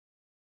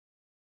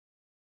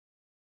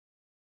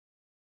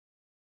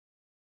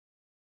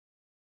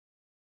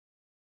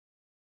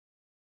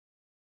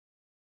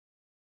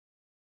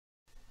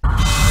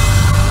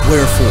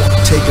Wherefore,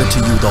 take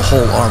unto you the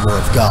whole armor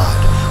of God,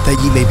 that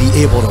ye may be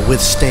able to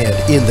withstand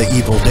in the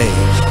evil day.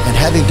 And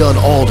having done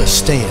all to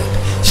stand,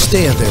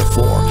 stand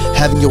therefore,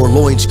 having your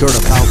loins girt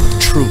about with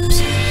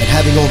truth, and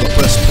having on the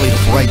breastplate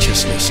of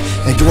righteousness,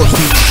 and your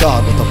feet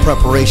shod with the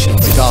preparation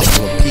of the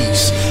gospel of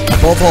peace.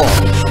 Above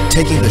all,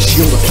 taking the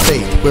shield of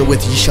faith,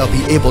 wherewith ye shall be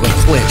able to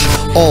quench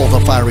all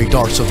the fiery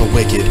darts of the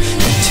wicked,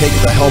 and take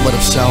the helmet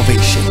of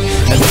salvation,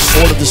 and the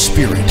sword of the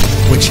Spirit,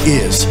 which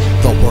is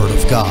the word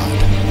of God.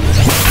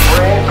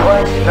 Friend,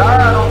 Christ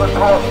died on the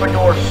cross for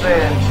your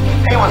sins.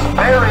 He was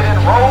buried and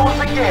rose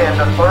again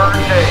the third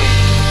day.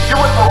 You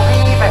would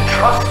believe and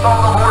trust on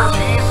the Lord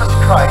Jesus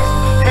Christ.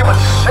 He would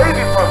save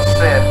you from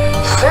sin,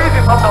 save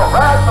you from the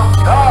wrath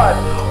of God.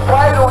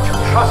 Why don't you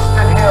trust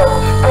in Him?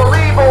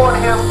 Believe on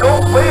Him.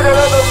 Don't wait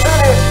another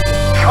minute.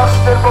 Trust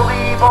and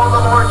believe on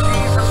the Lord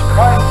Jesus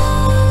Christ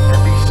and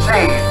be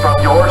saved from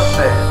your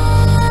sins.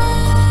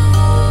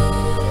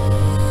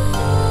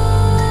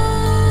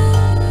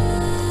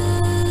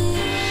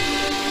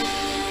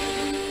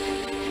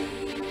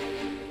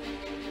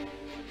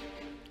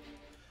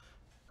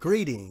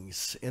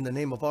 Greetings in the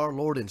name of our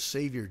Lord and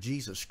Savior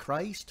Jesus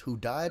Christ, who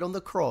died on the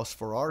cross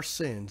for our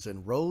sins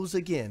and rose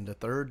again the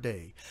third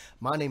day.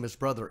 My name is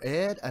Brother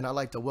Ed, and I'd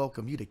like to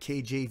welcome you to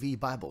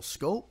KJV Bible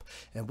Scope,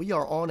 and we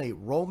are on a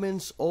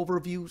Romans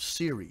overview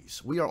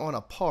series. We are on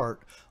a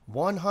part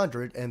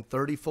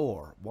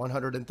 134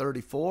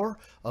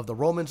 of the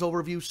Romans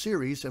overview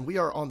series, and we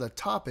are on the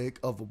topic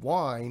of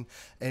wine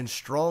and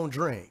strong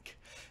drink.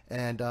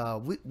 And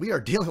we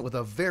are dealing with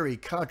a very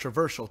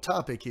controversial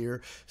topic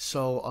here.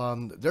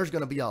 So there's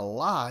going to be a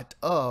lot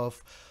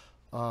of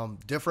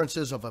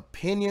differences of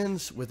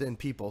opinions within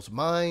people's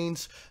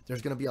minds.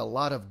 There's going to be a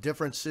lot of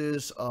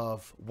differences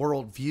of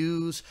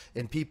worldviews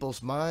in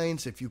people's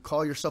minds. If you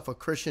call yourself a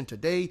Christian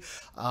today,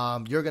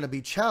 you're going to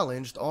be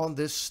challenged on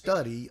this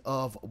study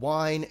of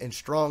wine and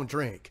strong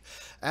drink.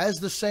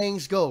 As the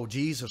sayings go,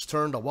 Jesus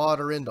turned the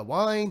water into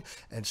wine,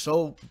 and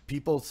so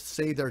people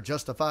say they're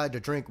justified to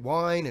drink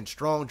wine and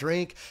strong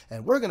drink,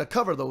 and we're going to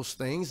cover those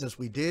things as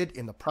we did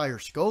in the prior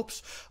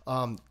scopes.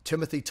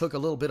 Timothy took a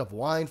little bit of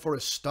wine for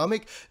his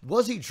stomach.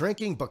 Was he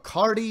drinking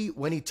Bacardi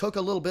when he took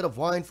a little bit of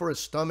wine for his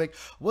stomach?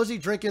 Was he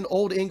drinking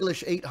Old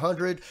English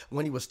 800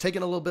 when he was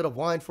taking a little bit of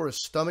wine for his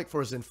stomach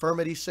for his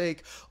infirmity's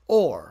sake?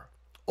 Or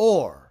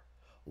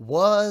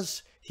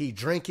was he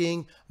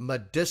drinking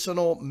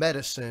medicinal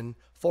medicine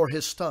for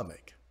his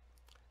stomach?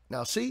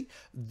 Now, see,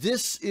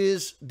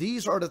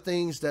 these are the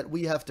things that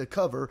we have to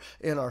cover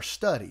in our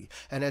study.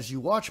 And as you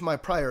watch my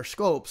prior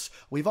scopes,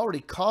 we've already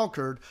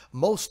conquered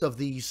most of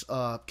these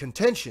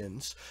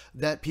contentions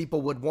that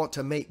people would want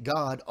to make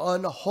God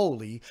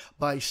unholy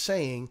by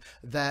saying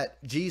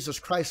that Jesus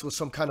Christ was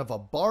some kind of a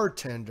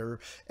bartender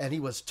and he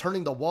was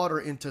turning the water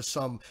into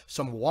some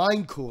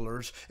wine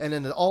coolers, and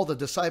then all the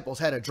disciples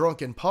had a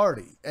drunken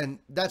party. And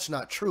that's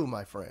not true,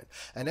 my friend.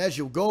 And as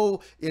you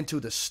go into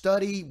the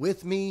study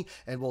with me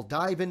and we'll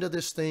dive into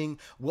this thing,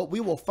 what we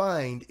will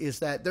find is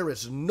that there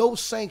is no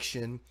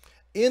sanction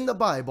in the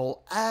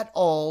Bible at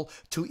all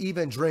to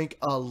even drink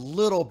a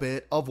little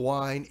bit of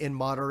wine in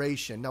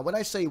moderation. Now, when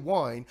I say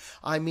wine,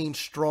 I mean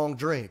strong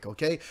drink,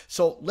 okay?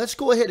 So let's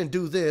go ahead and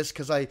do this,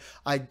 because I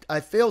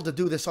failed to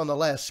do this on the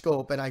last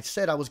scope, and I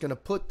said I was going to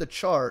put the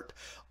chart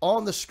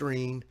on the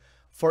screen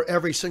for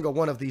every single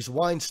one of these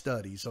wine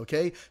studies,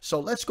 okay? So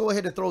let's go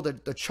ahead and throw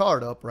the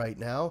chart up right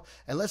now,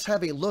 and let's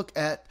have a look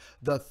at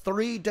the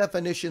 3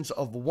 definitions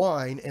of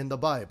wine in the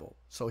Bible.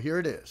 So here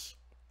it is.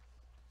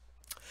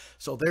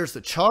 So there's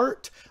the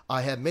chart.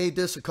 I had made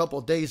this a couple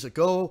of days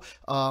ago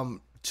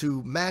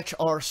to match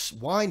our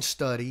wine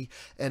study.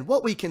 And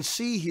what we can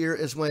see here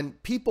is when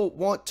people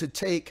want to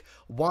take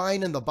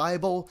wine in the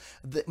Bible,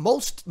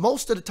 most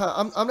of the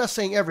time, I'm not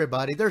saying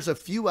everybody, there's a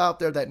few out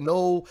there that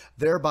know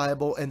their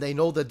Bible and they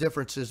know the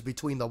differences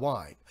between the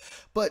wine.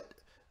 But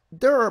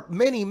there are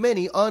many,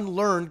 many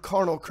unlearned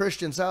carnal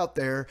Christians out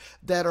there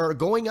that are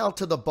going out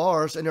to the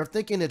bars and they're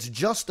thinking it's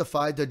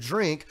justified to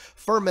drink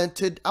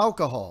fermented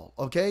alcohol,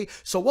 okay?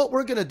 So what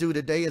we're going to do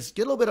today is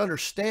get a little bit of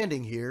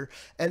understanding here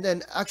and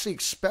then actually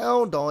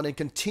expound on and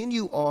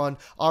continue on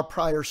our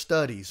prior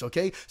studies,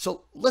 okay?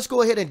 So let's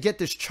go ahead and get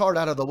this chart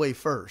out of the way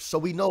first so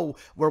we know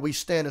where we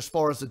stand as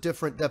far as the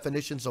different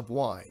definitions of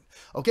wine.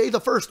 Okay, the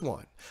first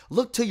one,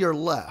 look to your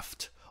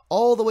left.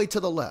 All the way to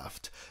the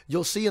left,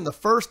 you'll see in the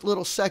first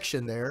little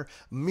section there,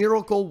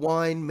 miracle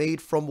wine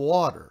made from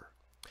water.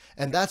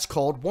 And that's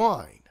called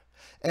wine.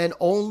 And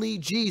only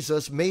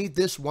Jesus made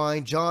this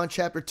wine, John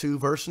chapter 2,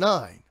 verse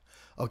 9.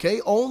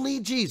 Okay, only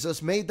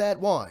Jesus made that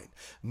wine.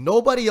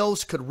 Nobody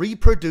else could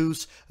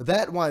reproduce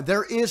that wine.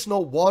 There is no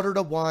water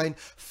to wine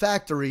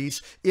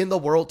factories in the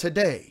world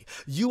today.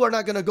 You are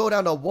not going to go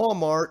down to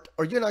Walmart,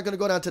 or you're not going to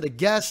go down to the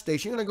gas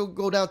station. You're going to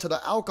go down to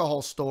the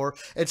alcohol store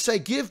and say,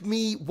 give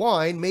me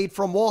wine made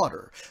from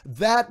water.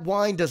 That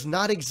wine does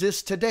not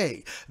exist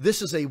today.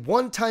 This is a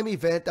one-time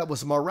event that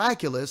was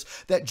miraculous,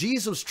 that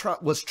Jesus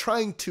was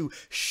trying to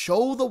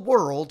show the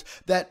world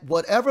that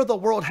whatever the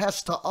world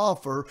has to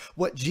offer,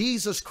 what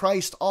Jesus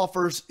Christ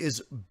offers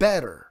is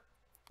better.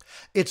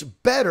 It's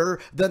better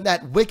than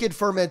that wicked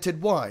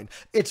fermented wine.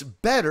 It's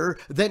better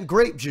than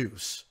grape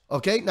juice.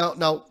 Okay,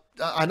 now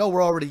I know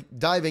we're already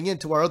diving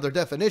into our other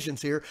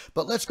definitions here,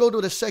 but let's go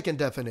to the second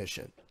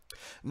definition.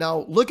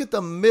 Now look at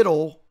the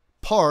middle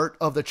part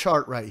of the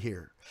chart right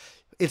here.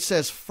 It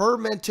says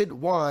fermented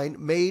wine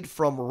made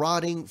from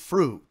rotting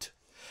fruit.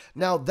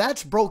 Now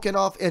that's broken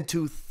off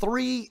into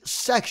 3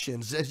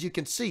 sections, as you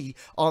can see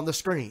on the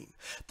screen.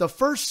 The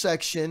first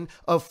section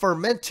of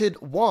fermented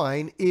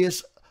wine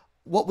is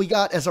what we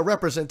got as a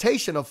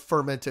representation of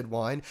fermented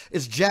wine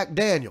is Jack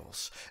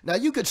Daniels. Now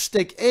you could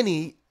stick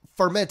any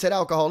fermented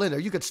alcohol in there.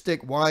 You could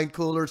stick wine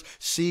coolers,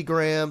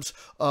 Seagrams,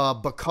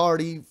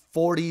 Bacardi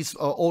 40s,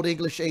 Old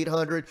English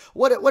 800,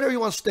 whatever you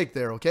want to stick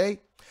there, okay?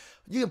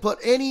 You can put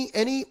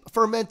any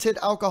fermented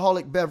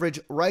alcoholic beverage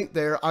right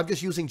there. I'm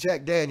just using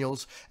Jack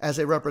Daniels as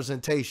a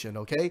representation,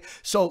 okay?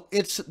 So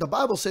the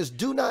Bible says,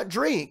 do not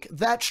drink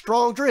that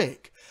strong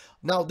drink.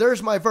 Now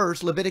there's my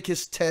verse,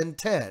 Leviticus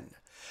 10:10.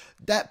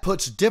 That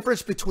puts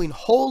difference between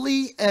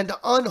holy and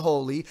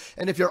unholy.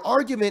 And if your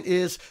argument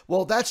is,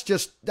 well, that's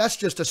just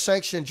a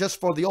section just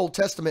for the Old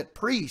Testament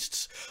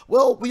priests.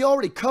 Well, we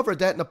already covered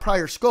that in the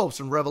prior scopes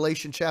in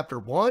Revelation chapter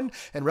 1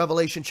 and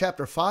Revelation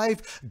chapter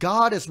 5.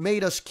 God has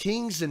made us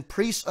kings and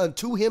priests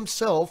unto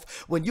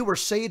himself when you were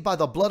saved by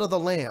the blood of the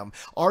Lamb.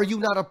 Are you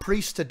not a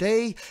priest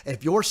today?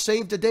 If you're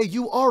saved today,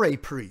 you are a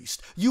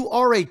priest. You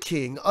are a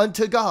king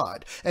unto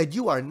God. And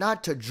you are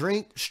not to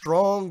drink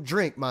strong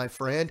drink, my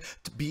friend,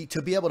 to be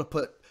able to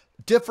put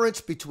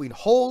difference between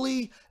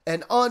holy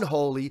and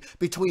unholy,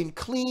 between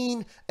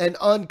clean and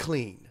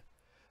unclean.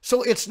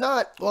 So it's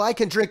not, well, I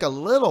can drink a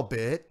little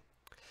bit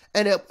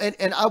and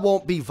I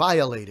won't be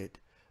violated.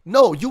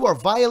 No, you are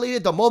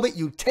violated the moment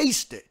you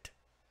taste it.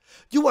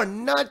 You are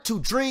not to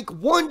drink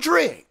one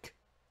drink.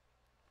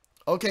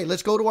 Okay,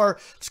 let's go to our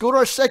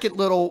second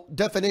little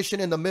definition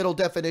in the middle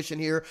definition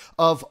here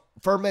of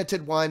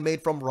fermented wine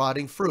made from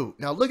rotting fruit.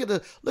 Now look at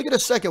the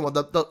second one,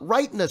 the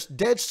right in the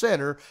dead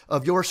center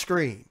of your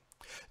screen.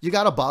 You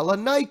got a bottle of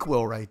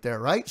NyQuil right there,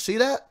 right? See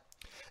that?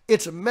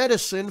 It's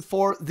medicine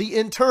for the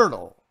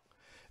internal.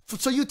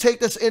 So you take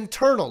this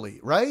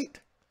internally, right?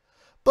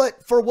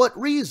 But for what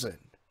reason?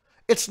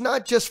 It's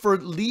not just for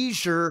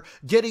leisure,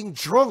 getting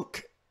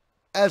drunk,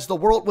 as the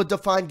world would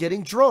define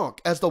getting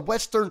drunk, as the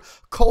Western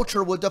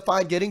culture would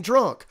define getting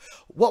drunk.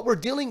 What we're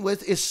dealing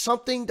with is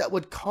something that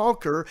would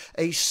conquer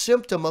a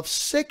symptom of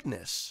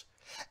sickness,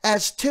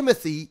 as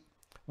Timothy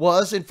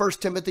was in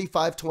 1 Timothy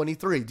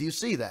 5:23. Do you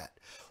see that?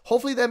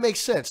 Hopefully that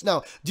makes sense.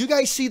 Now, do you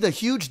guys see the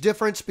huge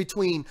difference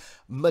between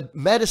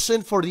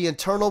medicine for the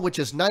internal, which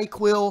is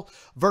NyQuil,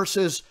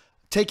 versus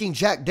taking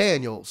Jack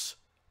Daniels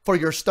for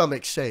your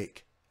stomach's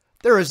sake?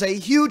 There is a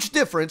huge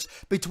difference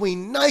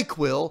between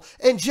NyQuil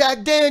and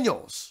Jack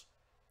Daniels.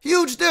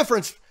 Huge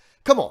difference.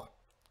 Come on.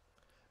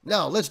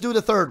 Now, let's do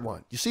the third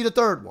one. You see the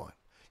third one?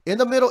 In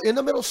the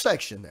middle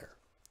section there.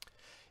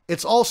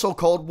 It's also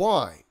called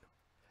wine.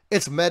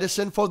 It's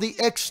medicine for the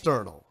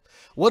external.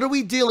 What are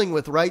we dealing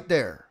with right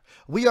there?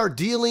 We are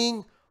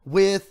dealing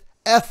with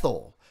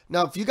ethyl.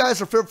 Now, if you guys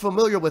are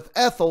familiar with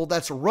ethyl,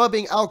 that's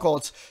rubbing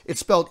alcohol. It's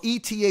spelled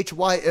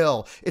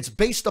E-T-H-Y-L. It's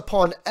based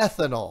upon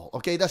ethanol.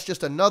 Okay, that's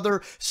just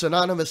another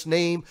synonymous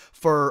name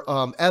for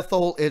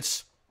ethyl.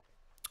 It's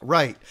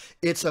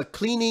a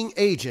cleaning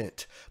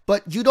agent.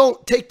 But you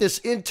don't take this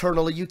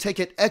internally, you take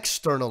it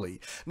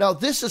externally. Now,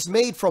 this is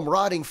made from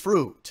rotting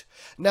fruit.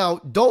 Now,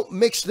 don't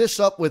mix this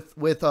up with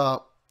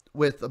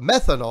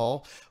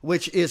methanol,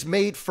 which is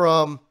made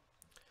from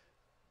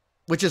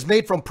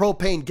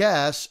propane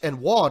gas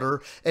and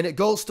water, and it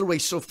goes through a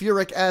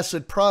sulfuric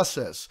acid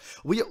process.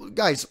 We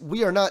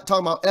are not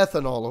talking about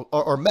ethanol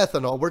or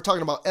methanol. We're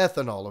talking about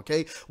ethanol,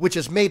 okay, which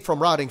is made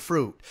from rotting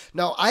fruit.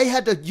 Now, I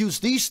had to use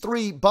these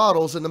 3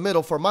 bottles in the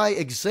middle for my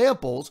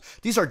examples.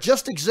 These are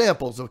just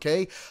examples,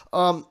 okay,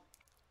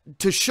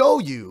 to show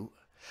you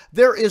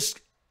there is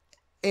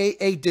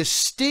a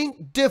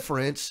distinct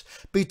difference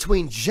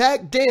between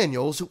Jack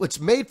Daniels, which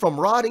is made from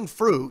rotting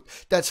fruit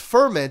that's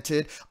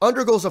fermented,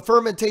 undergoes a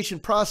fermentation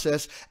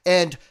process,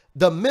 and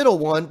the middle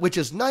one, which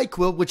is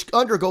NyQuil, which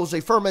undergoes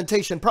a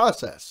fermentation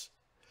process.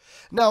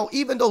 Now,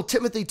 even though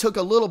Timothy took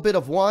a little bit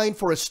of wine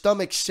for his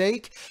stomach's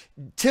sake,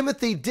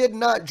 Timothy did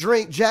not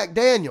drink Jack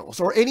Daniels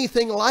or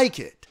anything like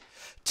it.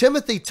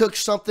 Timothy took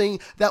something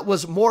that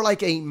was more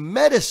like a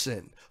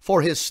medicine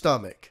for his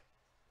stomach.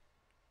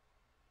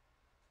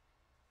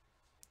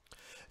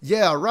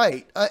 Yeah,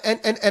 right.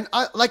 And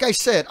like I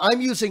said,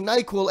 I'm using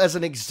NyQuil as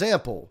an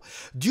example.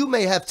 You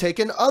may have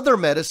taken other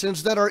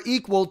medicines that are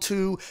equal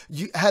to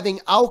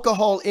having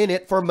alcohol in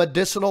it for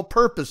medicinal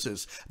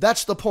purposes.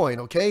 That's the point,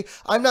 okay?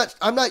 I'm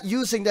not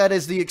using that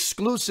as the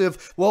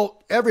exclusive,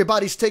 well,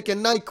 everybody's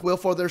taking NyQuil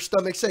for their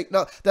stomach's sake.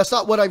 No, that's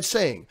not what I'm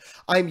saying.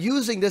 I'm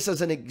using this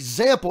as an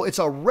example. It's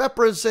a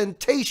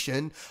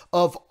representation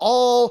of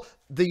all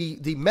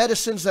the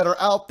medicines that are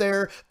out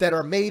there that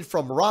are made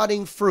from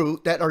rotting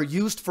fruit that are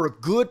used for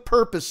good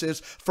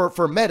purposes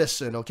for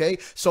medicine. Okay,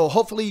 so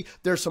hopefully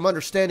there's some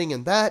understanding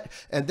in that.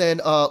 And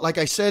then like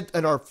I said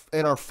in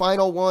our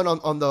final one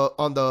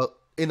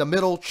in the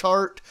middle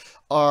chart,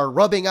 are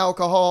rubbing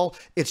alcohol.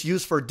 It's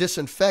used for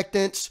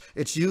disinfectants.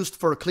 It's used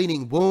for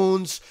cleaning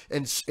wounds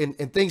and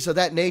things of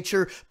that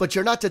nature, but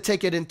you're not to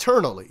take it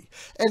internally.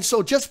 And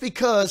so just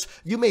because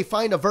you may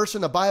find a verse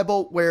in the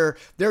Bible where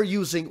they're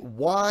using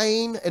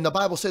wine, and the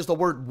Bible says the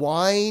word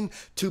wine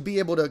to be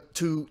able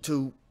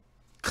to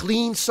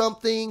clean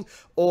something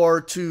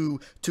or to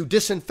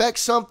disinfect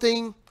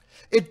something,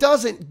 it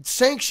doesn't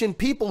sanction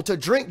people to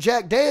drink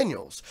Jack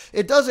Daniels.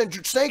 It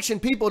doesn't sanction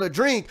people to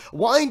drink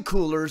wine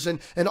coolers and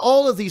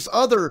all of these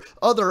other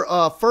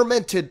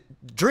fermented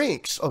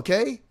drinks,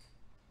 okay?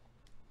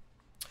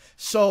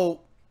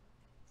 So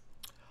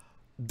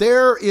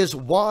there is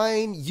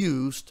wine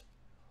used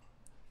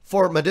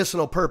for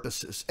medicinal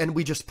purposes, and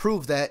we just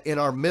proved that in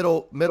our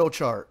middle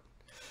chart.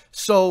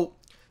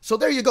 So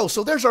there you go.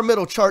 So there's our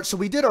middle chart. So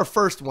we did our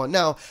first one.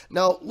 Now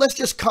let's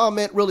just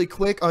comment really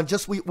quick on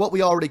just what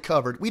we already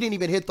covered. We didn't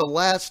even hit the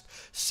last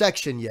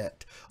section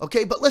yet.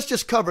 Okay, but let's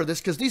just cover this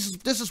because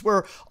this is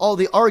where all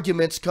the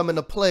arguments come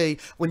into play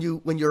when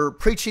you're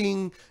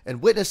preaching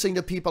and witnessing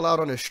to people out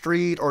on the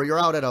street, or you're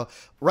out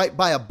right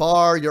by a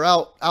bar, you're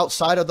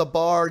outside of the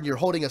bar and you're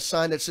holding a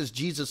sign that says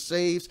Jesus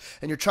saves,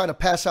 and you're trying to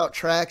pass out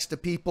tracts to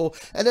people,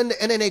 and then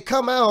they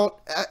come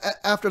out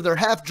after they're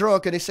half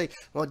drunk and they say,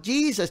 well,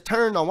 Jesus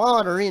turned the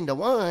water into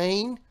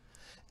wine.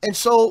 And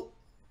so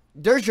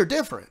there's your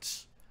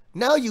difference.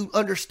 Now you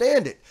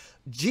understand it.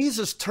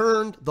 Jesus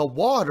turned the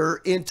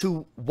water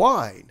into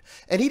wine,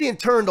 and he didn't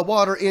turn the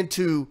water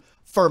into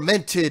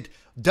fermented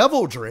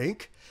devil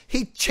drink.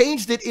 He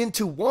changed it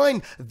into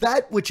wine,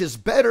 that which is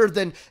better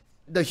than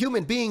the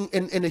human being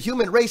in the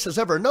human race has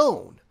ever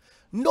known.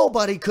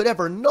 Nobody could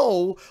ever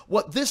know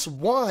what this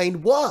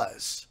wine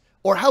was,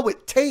 or how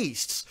it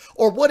tastes,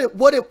 or what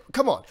it,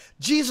 come on.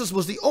 Jesus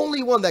was the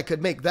only one that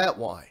could make that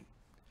wine.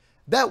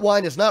 That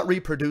wine is not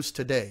reproduced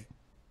today.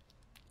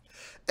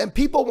 And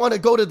people want to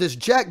go to this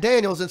Jack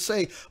Daniels and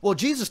say, well,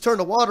 Jesus turned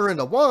the water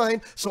into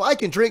wine, so I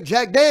can drink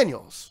Jack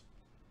Daniels.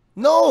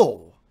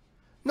 No,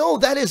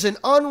 that is an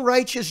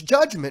unrighteous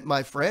judgment,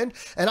 my friend.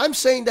 And I'm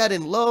saying that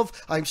in love.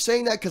 I'm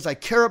saying that because I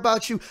care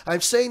about you.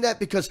 I'm saying that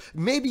because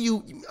maybe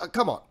you,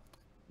 come on.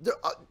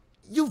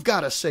 You've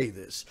got to say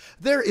this.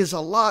 There is a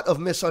lot of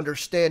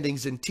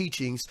misunderstandings and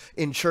teachings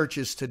in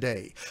churches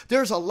today.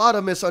 There's a lot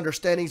of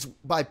misunderstandings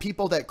by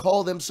people that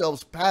call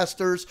themselves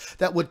pastors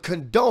that would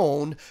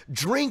condone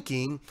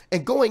drinking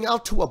and going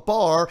out to a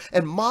bar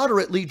and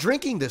moderately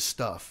drinking this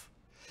stuff.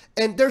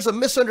 And there's a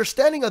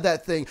misunderstanding of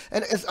that thing.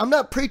 And I'm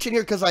not preaching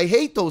here because I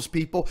hate those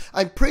people.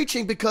 I'm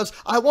preaching because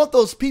I want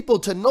those people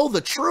to know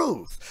the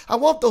truth. I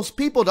want those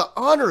people to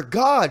honor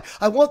God.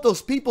 I want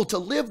those people to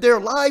live their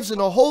lives in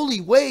a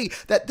holy way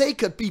that they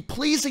could be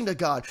pleasing to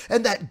God,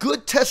 and that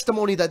good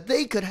testimony that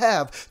they could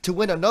have to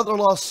win another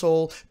lost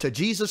soul to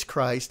Jesus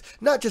Christ,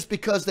 not just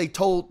because they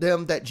told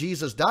them that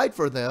Jesus died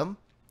for them,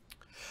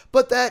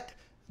 but that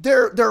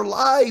their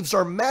lives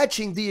are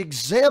matching the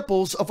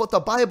examples of what the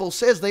Bible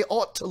says they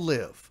ought to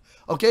live.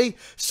 Okay,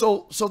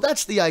 so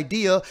that's the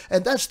idea,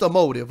 and that's the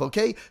motive.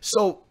 Okay,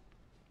 so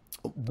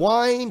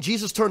wine,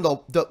 Jesus turned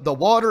the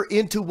water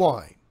into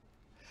wine,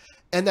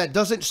 and that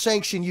doesn't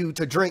sanction you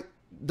to drink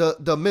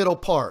the middle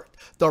part,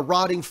 the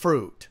rotting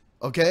fruit.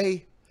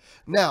 Okay,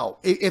 now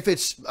if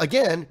it's,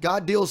 again,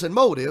 God deals in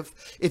motive.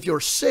 If you're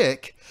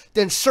sick,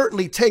 then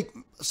certainly take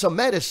some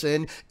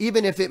medicine,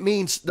 even if it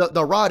means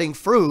the rotting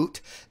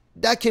fruit.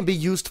 That can be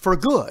used for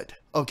good.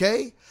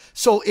 Okay,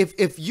 so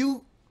if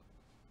you,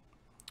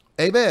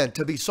 amen,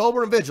 to be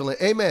sober and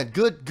vigilant. Amen.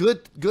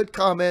 Good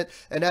comment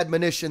and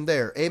admonition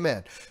there.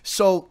 Amen.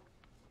 So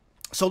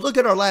look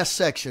at our last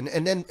section,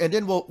 and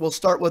then we'll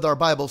start with our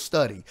Bible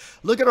study.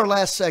 Look at our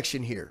last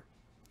section here.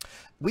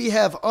 We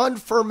have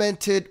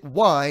unfermented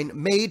wine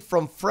made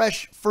from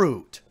fresh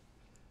fruit.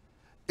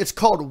 It's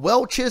called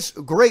Welch's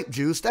grape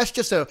juice. That's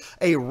just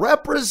a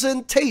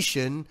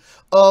representation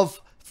of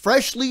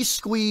freshly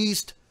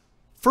squeezed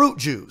fruit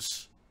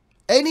juice.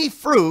 Any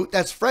fruit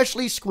that's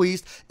freshly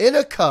squeezed in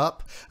a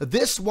cup,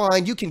 this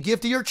wine you can give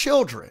to your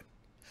children.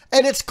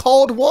 And it's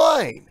called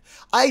wine.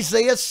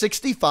 Isaiah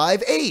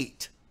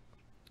 65:8.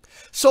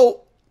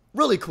 So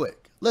really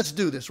quick, let's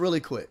do this really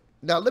quick.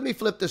 Now let me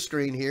flip the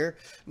screen here.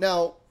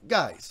 Now,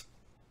 guys,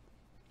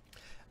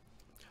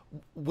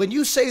 when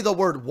you say the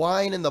word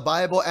wine in the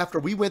Bible, after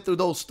we went through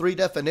those three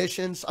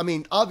definitions, I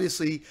mean,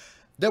 obviously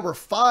there were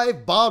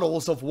 5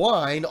 bottles of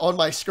wine on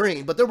my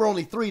screen, but there were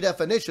only 3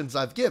 definitions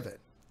I've given.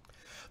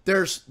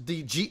 There's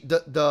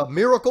the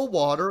miracle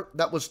water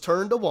that was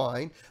turned to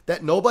wine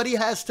that nobody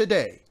has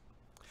today.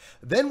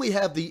 Then we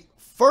have the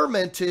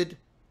fermented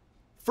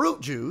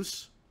fruit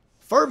juice,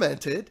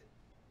 fermented,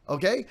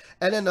 okay?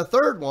 And then the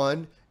third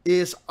one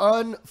is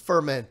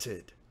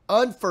unfermented.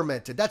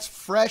 Unfermented, that's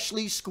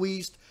freshly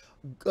squeezed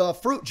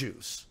fruit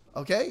juice,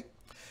 okay?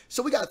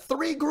 So we got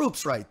 3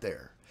 groups right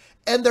there,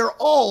 and they're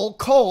all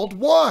called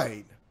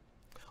wine.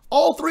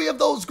 All 3 of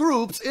those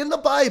groups in the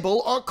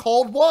Bible are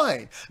called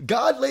wine.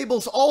 God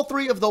labels all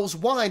 3 of those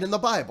wine in the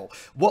Bible.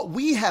 What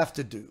we have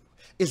to do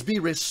is be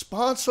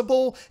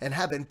responsible and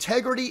have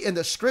integrity in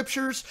the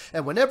scriptures.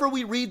 And whenever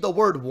we read the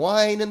word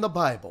wine in the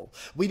Bible,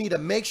 we need to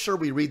make sure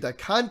we read the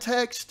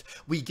context,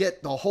 we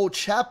get the whole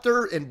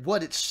chapter and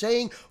what it's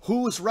saying,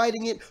 who is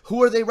writing it,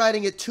 who are they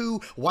writing it to,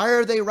 why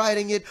are they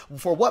writing it,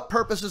 for what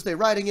purposes they're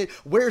writing it,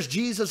 where's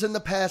Jesus in the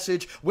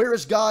passage, where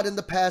is God in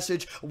the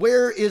passage,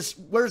 where's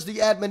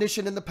the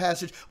admonition in the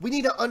passage. We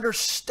need to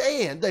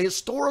understand the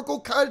historical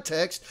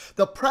context,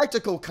 the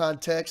practical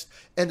context,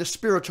 and the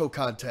spiritual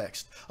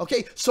context.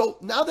 Okay, so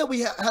now that we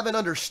have an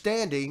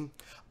understanding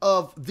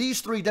of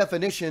these three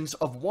definitions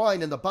of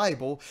wine in the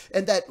Bible,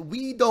 and that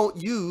we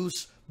don't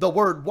use the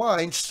word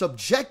wine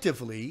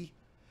subjectively,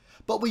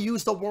 but we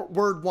use the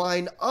word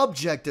wine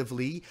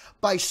objectively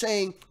by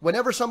saying,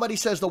 whenever somebody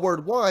says the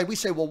word wine, we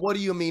say, well, what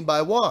do you mean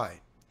by wine?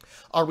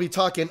 Are we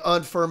talking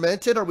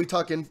unfermented? Are we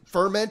talking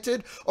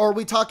fermented? Or are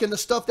we talking the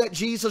stuff that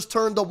Jesus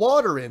turned the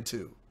water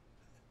into?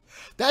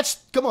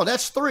 Come on,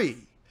 that's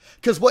three.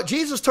 Because what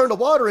Jesus turned the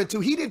water into,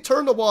 he didn't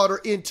turn the water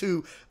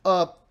into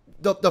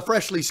the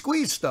freshly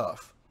squeezed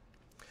stuff.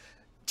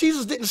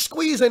 Jesus didn't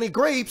squeeze any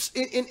grapes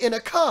in a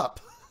cup.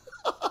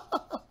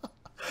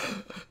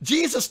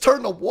 Jesus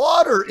turned the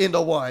water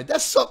into wine.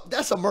 That's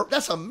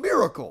a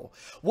miracle.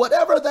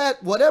 Whatever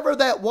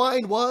that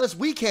wine was,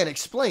 we can't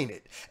explain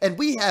it. And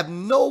we have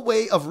no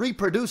way of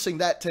reproducing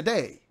that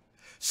today.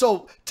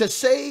 So to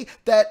say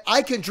that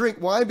I can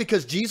drink wine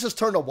because Jesus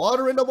turned the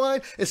water into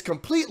wine is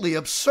completely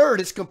absurd.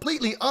 It's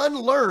completely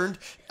unlearned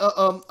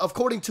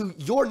according to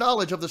your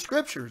knowledge of the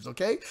scriptures,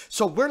 okay?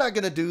 So we're not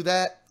going to do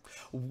that.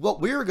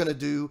 What we're going to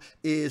do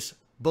is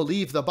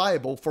believe the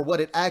Bible for what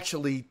it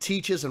actually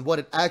teaches and what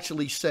it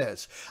actually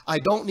says. I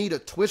don't need to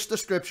twist the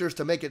scriptures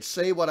to make it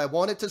say what I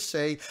want it to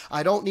say.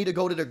 I don't need to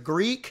go to the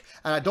Greek,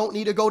 and I don't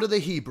need to go to the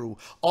Hebrew.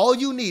 All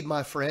you need,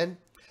 my friend,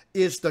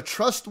 is the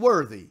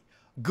trustworthy,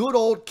 good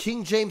old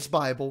King James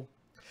Bible,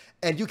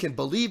 and you can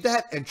believe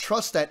that and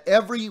trust that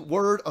every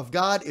word of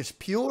God is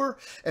pure,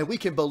 and we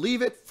can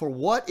believe it for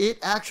what it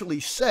actually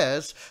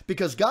says,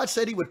 because God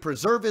said he would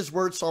preserve his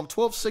word, Psalm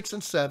 12, 6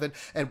 and 7,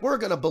 and we're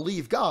going to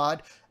believe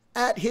God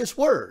at his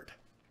word.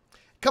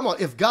 Come on,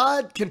 if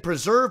God can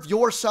preserve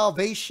your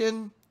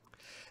salvation,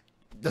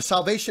 the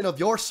salvation of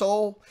your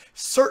soul,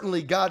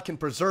 certainly God can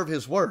preserve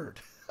his word.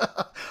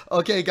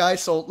 Okay,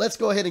 guys, so let's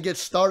go ahead and get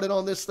started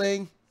on this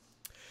thing.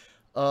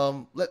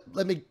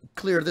 Let me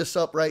clear this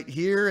up right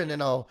here, and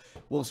then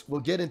we'll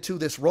get into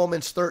this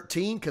Romans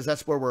 13, because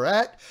that's where we're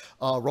at,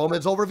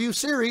 Romans overview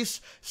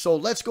series. So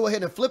let's go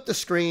ahead and flip the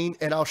screen,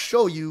 and I'll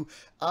show you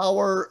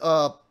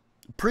our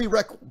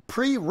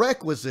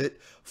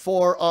prerequisite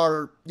for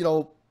our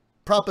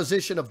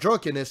proposition of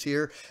drunkenness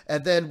here,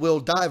 and then we'll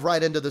dive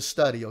right into the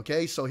study.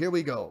 Okay, so here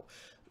we go.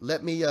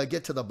 Let me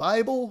get to the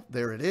Bible.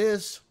 There it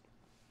is.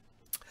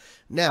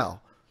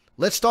 Now,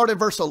 let's start in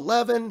verse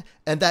 11,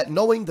 and that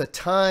knowing the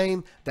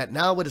time, that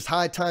now it is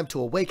high time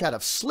to awake out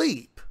of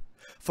sleep.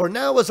 For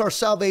now is our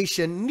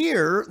salvation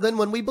nearer than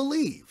when we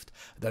believed.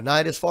 The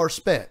night is far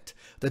spent.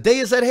 The day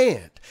is at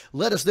hand.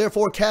 Let us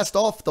therefore cast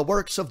off the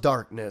works of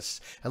darkness,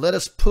 and let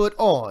us put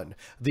on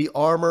the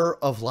armor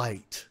of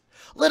light.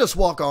 Let us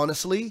walk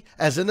honestly,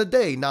 as in the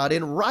day, not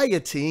in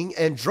rioting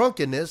and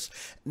drunkenness,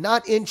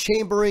 not in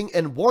chambering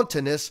and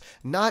wantonness,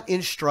 not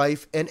in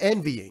strife and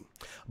envying.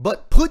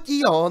 But put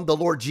ye on the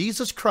Lord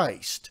Jesus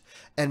Christ,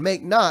 and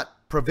make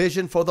not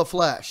provision for the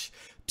flesh,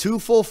 to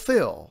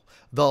fulfill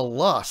the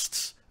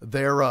lusts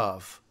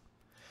thereof.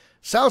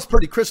 Sounds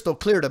pretty crystal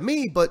clear to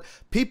me, but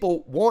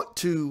people want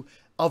to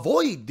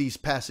avoid these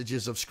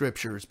passages of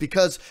scriptures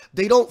because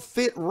they don't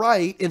fit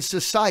right in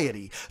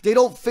society. They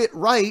don't fit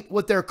right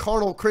with their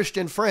carnal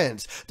Christian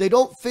friends. They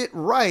don't fit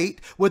right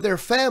with their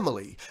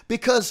family,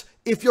 because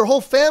if your whole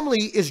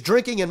family is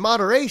drinking in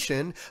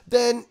moderation,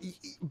 then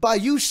by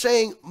you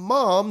saying,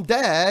 mom,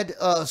 dad,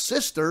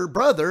 sister,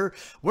 brother,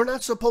 we're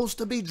not supposed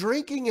to be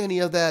drinking any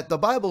of that. The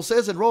Bible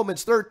says in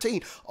Romans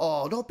 13,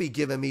 oh, don't be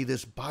giving me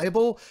this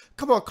Bible.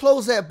 Come on,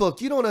 close that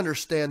book. You don't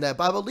understand that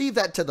Bible. Leave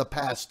that to the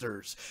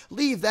pastors.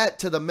 Leave that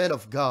to the men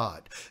of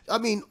God. I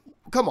mean,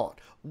 come on.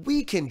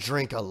 We can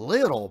drink a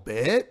little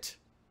bit.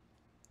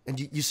 And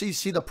you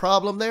see the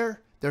problem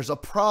there? There's a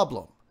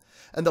problem.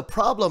 And the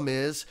problem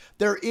is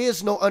there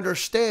is no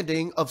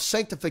understanding of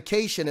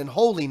sanctification and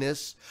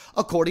holiness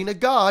according to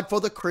God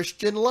for the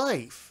Christian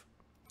life.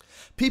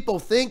 People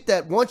think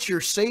that once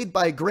you're saved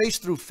by grace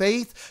through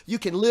faith, you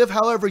can live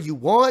however you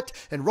want.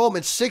 And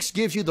Romans 6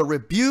 gives you the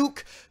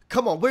rebuke.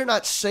 Come on, we're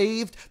not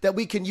saved that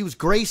we can use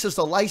grace as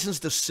the license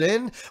to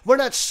sin. We're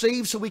not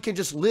saved so we can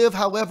just live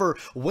however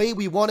way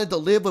we wanted to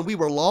live when we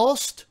were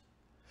lost.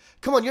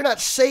 Come on, you're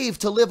not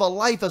saved to live a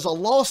life as a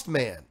lost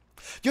man.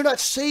 You're not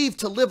saved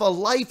to live a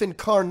life in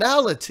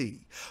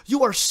carnality.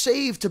 You are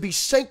saved to be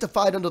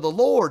sanctified unto the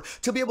Lord,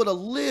 to be able to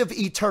live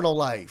eternal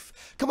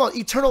life. Come on,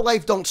 eternal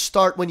life don't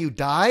start when you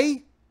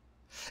die.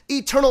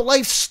 Eternal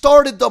life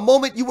started the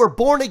moment you were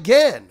born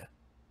again.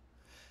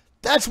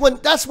 That's when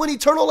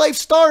eternal life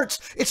starts.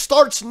 It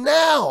starts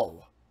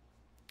now.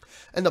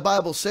 And the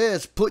Bible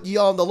says, put ye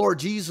on the Lord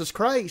Jesus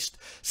Christ.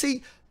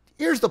 See,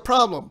 Here's the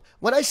problem.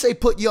 When I say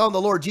put you on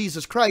the Lord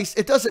Jesus Christ,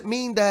 it doesn't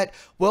mean that,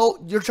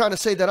 well, you're trying to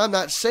say that I'm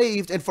not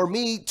saved, and for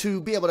me to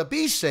be able to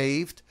be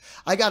saved,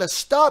 I got to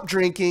stop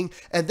drinking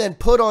and then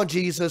put on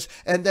Jesus,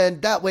 and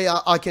then that way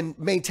I can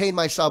maintain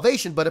my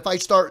salvation. But if I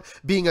start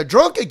being a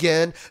drunk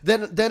again,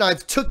 then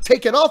I've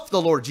taken off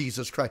the Lord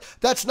Jesus Christ.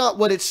 That's not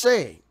what it's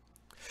saying.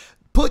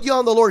 Put you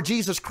on the Lord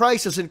Jesus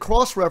Christ is in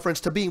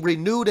cross-reference to being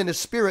renewed in His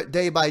Spirit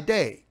day by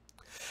day.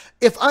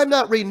 If I'm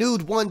not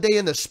renewed one day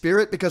in the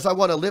Spirit because I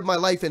want to live my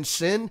life in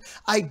sin,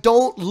 I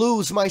don't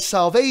lose my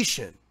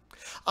salvation.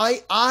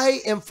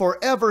 I am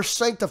forever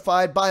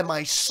sanctified by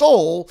my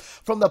soul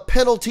from the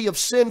penalty of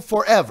sin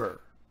forever.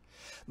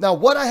 Now,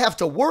 what I have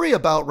to worry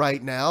about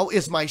right now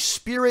is my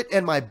spirit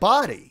and my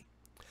body.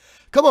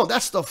 Come on,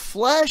 that's the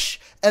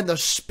flesh and the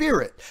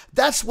spirit.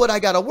 That's what I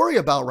got to worry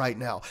about right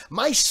now.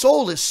 My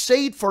soul is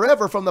saved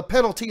forever from the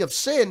penalty of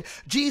sin.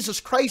 Jesus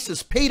Christ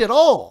has paid it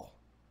all.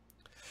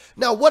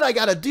 Now, what I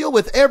got to deal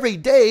with every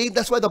day,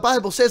 that's why the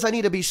Bible says I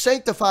need to be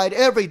sanctified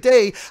every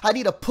day. I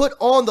need to put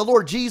on the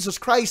Lord Jesus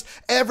Christ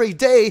every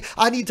day.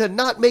 I need to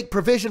not make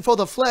provision for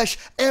the flesh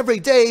every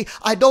day.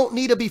 I don't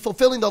need to be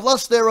fulfilling the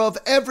lust thereof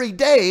every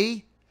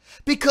day,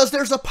 because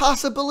there's a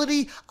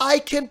possibility I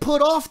can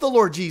put off the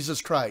Lord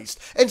Jesus Christ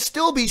and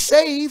still be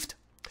saved.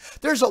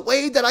 There's a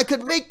way that I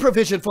could make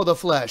provision for the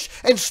flesh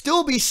and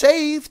still be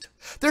saved.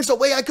 There's a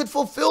way I could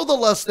fulfill the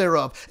lust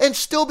thereof and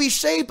still be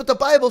saved. But the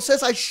Bible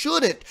says I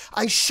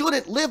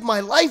shouldn't live my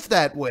life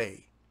that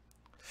way.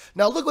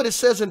 Now look what it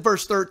says in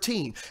verse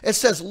 13. It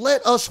says,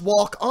 let us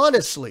walk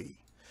honestly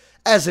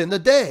as in the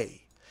day.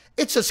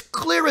 It's as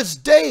clear as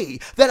day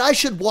that I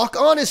should walk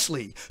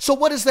honestly. So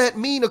what does that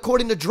mean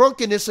according to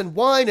drunkenness and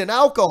wine and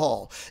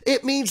alcohol?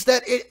 It means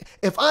that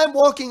if I'm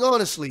walking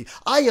honestly,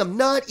 I am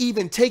not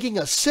even taking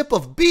a sip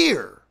of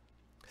beer.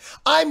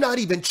 I'm not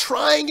even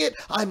trying it.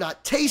 I'm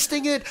not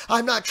tasting it.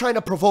 I'm not trying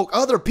to provoke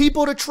other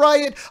people to try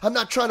it. I'm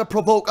not trying to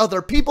provoke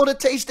other people to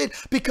taste it,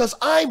 because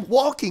I'm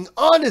walking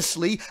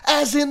honestly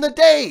as in the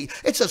day.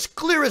 It's as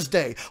clear as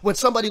day. When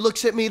somebody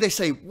looks at me, they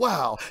say,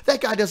 wow,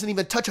 that guy doesn't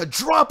even touch a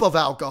drop of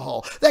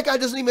alcohol. That guy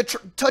doesn't even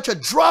touch a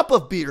drop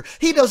of beer.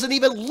 He doesn't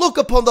even look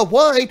upon the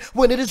wine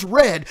when it is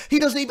red. He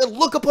doesn't even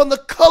look upon the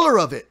color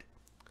of it.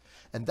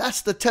 And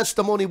that's the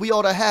testimony we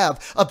ought to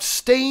have.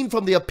 Abstain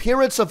from the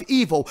appearance of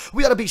evil.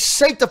 We ought to be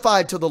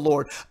sanctified to the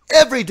Lord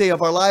every day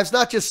of our lives,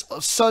 not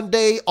just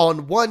Sunday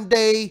on one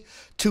day,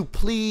 to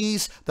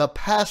please the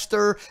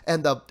pastor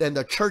and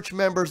the church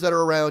members that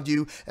are around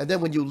you. And then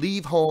when you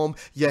leave home,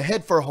 you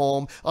head for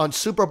home on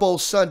Super Bowl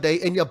Sunday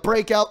and you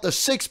break out the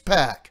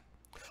six-pack.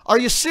 Are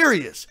you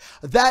serious?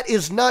 That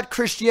is not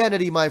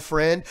Christianity, my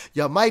friend.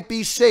 You might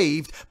be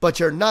saved, but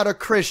you're not a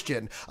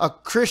Christian. A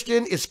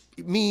Christian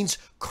means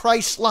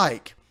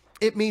Christ-like.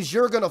 It means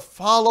you're going to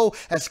follow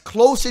as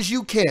close as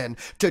you can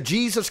to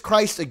Jesus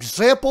Christ's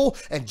example,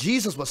 and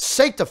Jesus was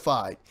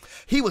sanctified.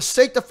 He was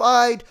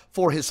sanctified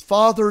for His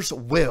Father's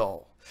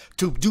will,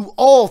 to do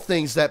all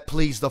things that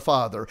please the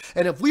Father.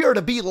 And if we are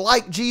to be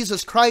like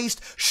Jesus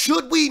Christ,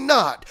 should we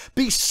not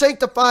be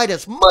sanctified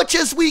as much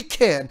as we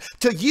can,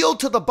 to yield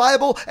to the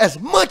Bible as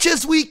much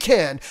as we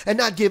can, and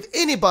not give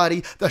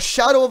anybody the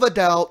shadow of a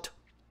doubt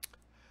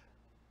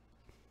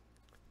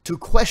to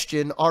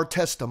question our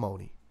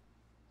testimony?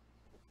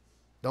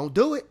 Don't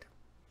do it.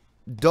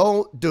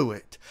 Don't do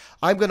it.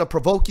 I'm going to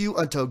provoke you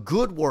unto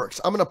good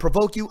works. I'm going to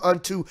provoke you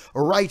unto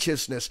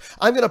righteousness.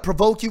 I'm going to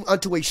provoke you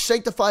unto a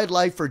sanctified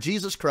life for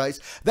Jesus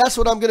Christ. That's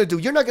what I'm going to do.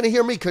 You're not going to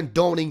hear me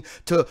condoning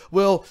to,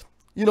 well,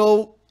 you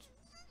know,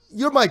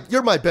 you're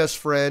my best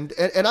friend,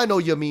 and I know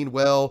you mean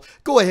well.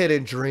 Go ahead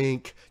and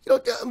drink. You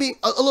know, I mean,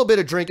 a little bit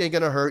of drink ain't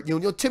gonna hurt you.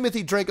 You know,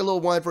 Timothy drank a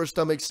little wine for his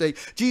stomach's sake.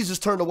 Jesus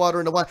turned the water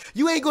into wine.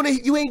 You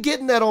ain't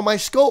getting that on my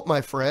scope,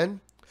 my friend.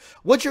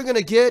 What you're going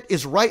to get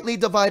is rightly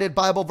divided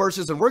Bible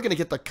verses, and we're going to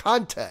get the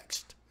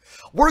context.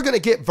 We're going to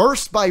get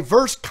verse by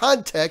verse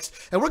context,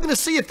 and we're going to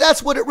see if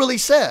that's what it really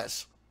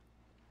says.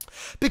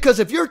 Because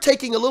if you're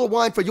taking a little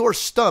wine for your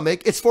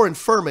stomach, it's for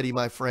infirmity,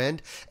 my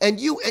friend. And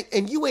you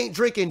ain't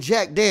drinking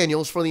Jack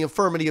Daniels for the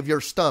infirmity of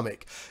your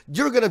stomach.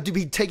 You're going to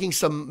be taking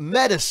some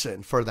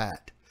medicine for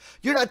that.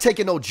 You're not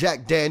taking no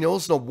Jack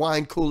Daniels, no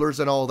wine coolers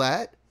and all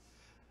that.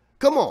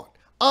 Come on.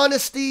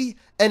 Honesty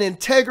and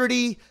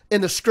integrity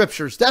in the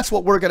scriptures. That's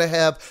what we're going to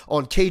have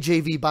on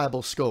KJV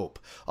Bible Scope.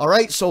 All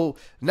right. So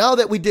now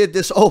that we did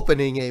this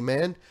opening,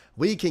 amen,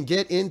 we can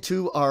get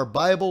into our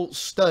Bible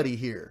study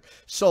here.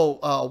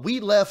 So we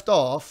left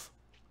off,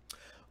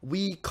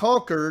 we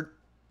conquered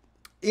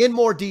in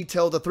more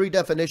detail the three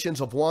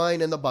definitions of wine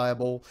in the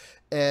Bible,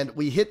 and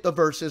we hit the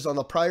verses on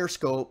the prior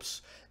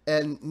scopes.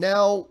 And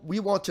now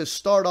we want to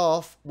start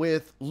off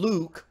with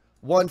Luke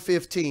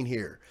 1:15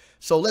 here.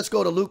 So let's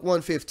go to Luke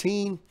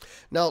 1:15.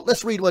 Now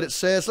let's read what it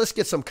says. Let's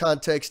get some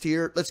context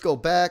here. Let's go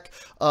back.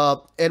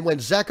 And when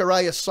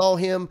Zacharias saw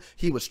him,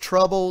 he was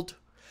troubled,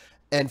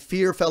 and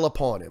fear fell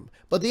upon him.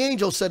 But the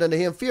angel said unto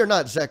him, Fear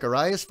not,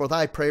 Zacharias, for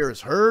thy prayer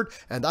is heard,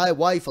 and thy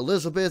wife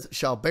Elizabeth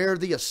shall bear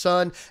thee a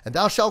son, and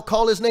thou shalt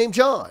call his name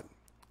John,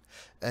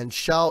 and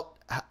shalt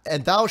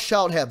and thou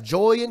shalt have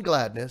joy and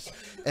gladness,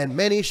 and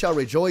many shall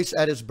rejoice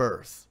at his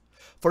birth.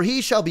 For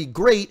he shall be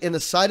great in the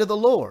sight of the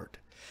Lord,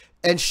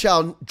 and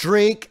shall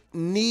drink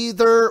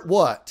neither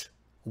what?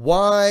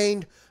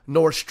 Wine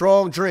nor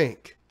strong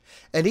drink.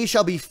 And he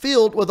shall be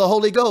filled with the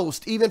Holy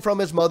Ghost, even from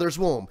his mother's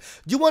womb.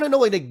 Do you want to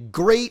know a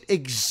great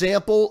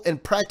example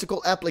and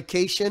practical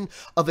application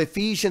of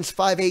Ephesians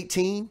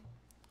 5:18?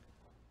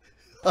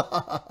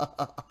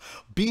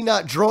 Be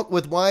not drunk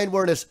with wine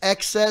wherein is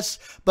excess,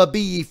 but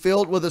be ye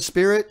filled with the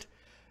Spirit.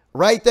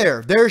 Right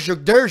there. There's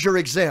your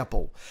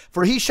example.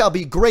 For he shall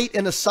be great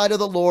in the sight of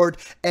the Lord,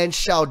 and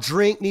shall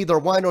drink neither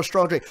wine nor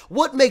strong drink.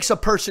 What makes a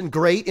person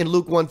great in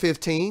Luke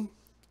 1:15?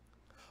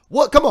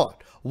 What? Come on.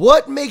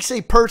 What makes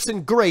a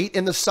person great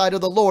in the sight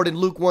of the Lord in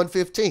Luke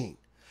 1:15?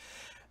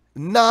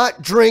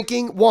 Not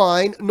drinking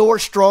wine nor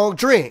strong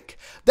drink.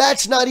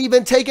 That's not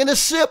even taking a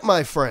sip,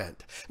 my friend.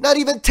 Not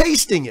even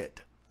tasting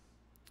it.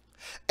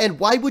 And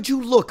why would you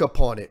look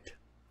upon it?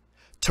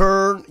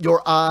 Turn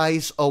your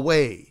eyes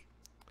away.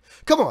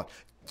 Come on,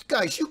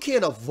 guys, you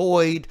can't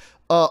avoid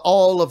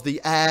all of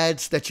the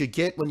ads that you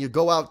get when you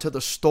go out to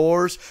the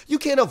stores. You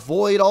can't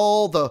avoid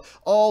all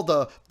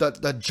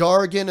the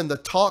jargon and the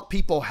talk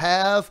people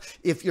have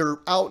if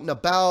you're out and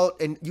about,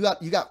 and you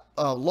got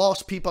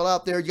lost people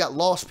out there. You got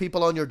lost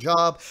people on your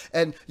job,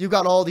 and you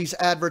got all these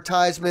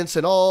advertisements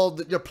and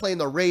you're playing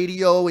the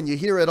radio and you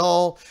hear it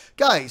all.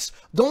 Guys,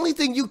 the only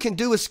thing you can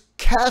do is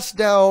cast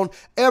down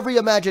every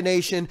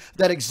imagination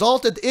that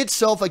exalted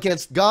itself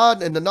against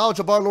God and the knowledge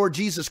of our Lord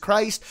Jesus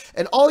Christ.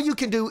 And all you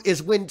can do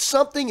is, when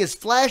something is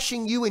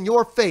flashing you in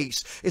your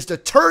face, is to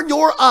turn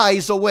your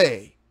eyes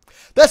away.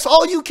 That's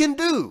all you can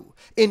do.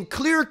 In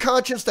clear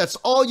conscience, that's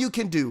all you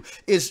can do,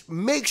 is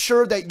make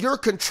sure that you're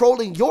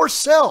controlling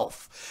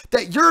yourself,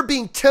 that you're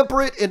being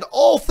temperate in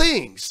all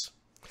things,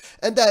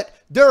 and that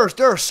there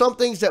are some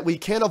things that we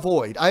can't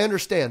avoid. I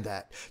understand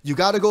that. You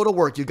got to go to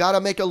work. You got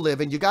to make a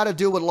living. You got to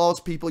deal with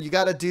lost people. You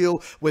got to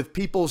deal with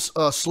people's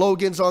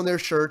slogans on their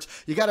shirts.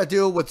 You got to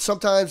deal with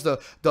sometimes the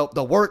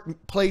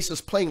workplace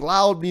is playing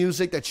loud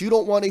music that you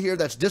don't want to hear,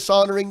 that's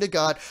dishonoring to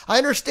God. I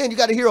understand you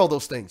got to hear all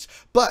those things,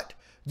 but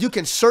you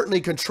can certainly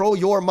control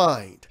your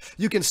mind.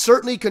 You can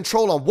certainly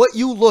control on what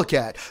you look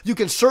at. You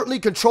can certainly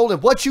control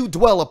in what you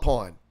dwell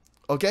upon.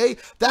 Okay?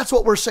 That's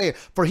what we're saying.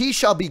 For he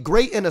shall be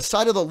great in the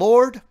sight of the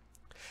Lord,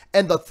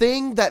 and the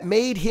thing that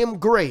made him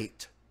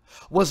great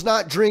was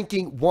not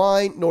drinking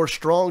wine nor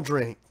strong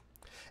drink.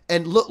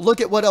 And look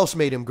at what else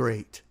made him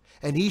great.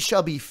 And he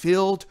shall be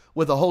filled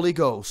with the Holy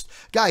Ghost.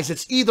 Guys,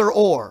 it's either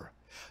or.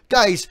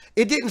 Guys,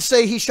 it didn't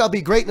say he shall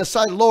be great in the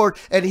sight of the Lord,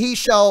 and he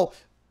shall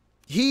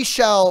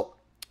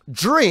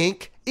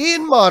drink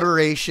in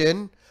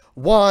moderation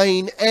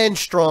wine and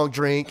strong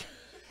drink,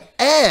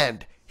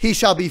 and he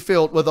shall be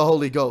filled with the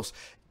Holy Ghost.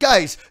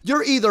 Guys,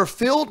 you're either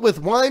filled with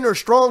wine or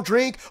strong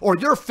drink, or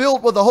you're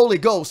filled with the Holy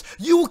Ghost.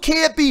 You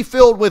can't be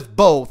filled with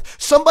both.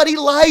 Somebody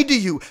lied to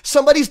you.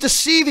 Somebody's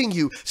deceiving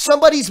you.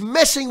 Somebody's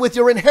messing with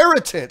your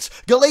inheritance.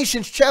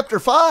 Galatians chapter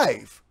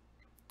 5.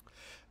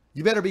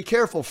 You better be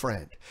careful,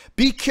 friend.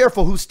 Be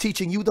careful who's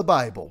teaching you the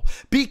Bible.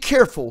 Be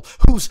careful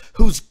who's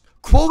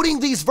quoting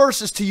these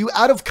verses to you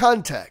out of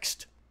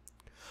context.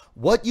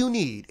 What you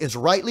need is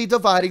rightly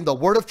dividing the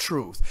word of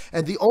truth.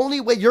 And the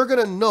only way you're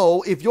going to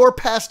know if your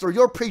pastor,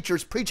 your preacher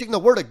is preaching the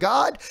word of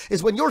God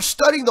is when you're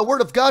studying the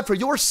word of God for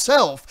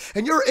yourself,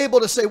 and you're able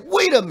to say,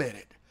 wait a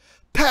minute,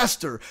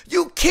 Pastor,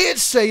 you can't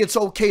say it's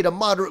okay to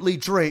moderately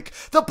drink.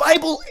 The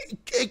Bible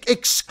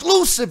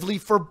explicitly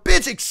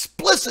forbids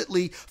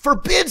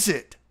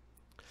it.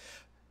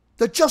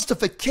 The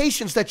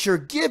justifications that you're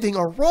giving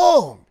are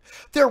wrong.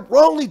 They're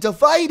wrongly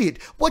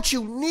divided. What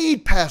you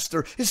need,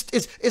 Pastor, is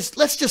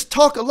let's just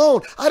talk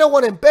alone. I don't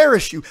want to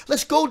embarrass you.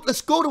 Let's go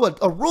to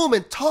a room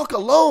and talk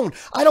alone.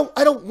 I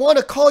don't want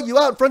to call you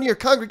out in front of your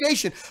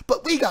congregation,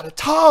 but we got to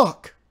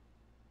talk.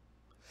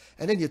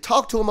 And then you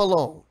talk to him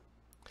alone,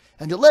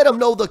 and you let him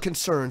know the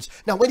concerns.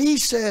 Now, when he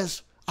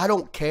says, I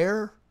don't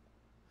care,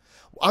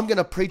 I'm going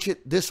to preach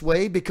it this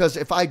way, because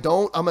if I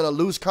don't, I'm going to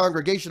lose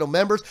congregational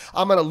members.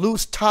 I'm going to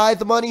lose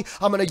tithe money.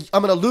 I'm going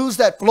to lose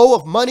that flow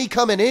of money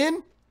coming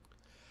in.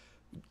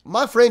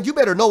 My friend, you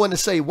better know when to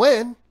say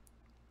when.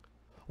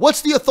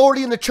 What's the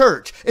authority in the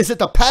church? Is it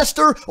the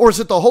pastor, or is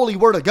it the holy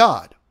word of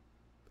God?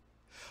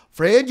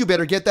 Friend, you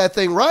better get that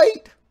thing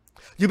right.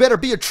 You better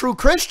be a true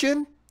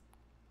Christian.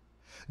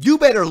 You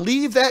better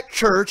leave that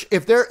church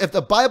if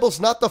the Bible's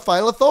not the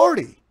final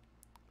authority.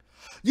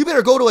 You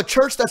better go to a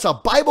church that's a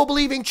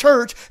Bible-believing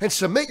church and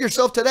submit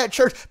yourself to that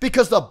church,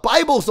 because the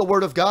Bible's the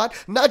word of God,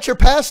 not your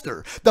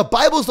pastor. The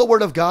Bible's the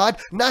word of God,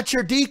 not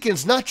your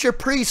deacons, not your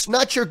priests,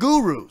 not your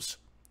gurus.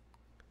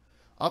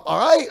 All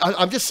right,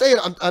 I'm just saying.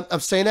 I'm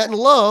saying that in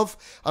love.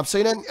 I'm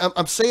saying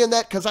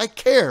that because I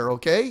care.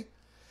 Okay.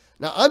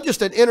 Now, I'm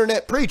just an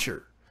internet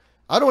preacher.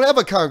 I don't have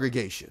a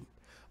congregation,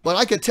 but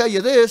I can tell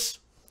you this: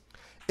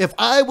 if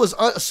I was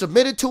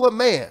submitted to a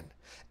man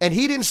and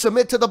he didn't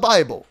submit to the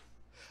Bible,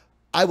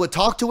 I would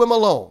talk to him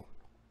alone,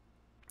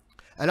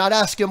 and I'd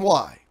ask him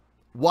why.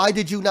 Why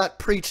did you not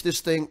preach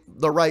this thing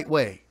the right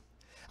way?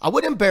 I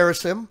wouldn't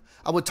embarrass him.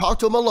 I would talk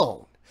to him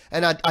alone.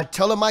 And I'd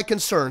tell him my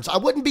concerns. I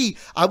wouldn't be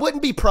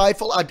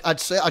prideful.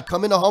 I'd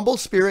come in a humble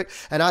spirit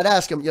and I'd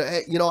ask him,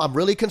 hey, I'm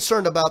really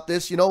concerned about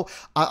this.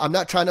 I'm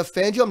not trying to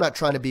offend you. I'm not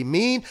trying to be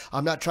mean.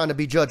 I'm not trying to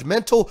be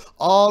judgmental.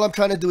 All I'm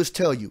trying to do is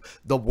tell you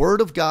the word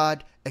of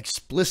God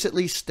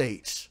explicitly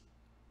states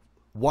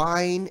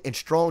wine and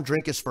strong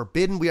drink is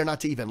forbidden. We are not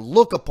to even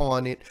look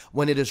upon it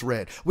when it is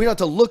red. We are not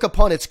to look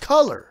upon its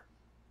color.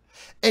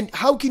 And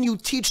how can you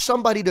teach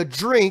somebody to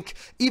drink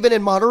even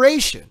in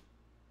moderation?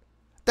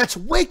 That's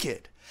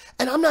wicked.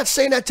 And I'm not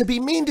saying that to be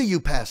mean to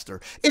you,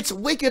 Pastor. It's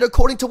wicked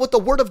according to what the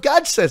word of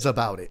God says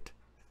about it.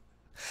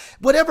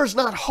 Whatever's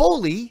not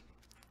holy,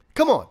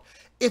 come on.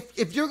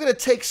 If you're going to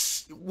take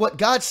what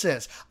God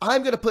says,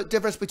 I'm going to put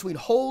difference between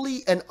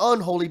holy and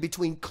unholy,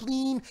 between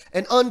clean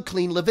and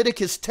unclean,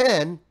 Leviticus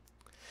 10,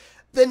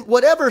 then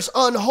whatever's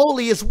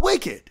unholy is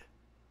wicked.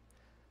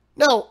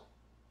 Now,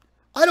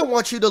 I don't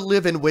want you to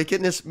live in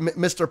wickedness,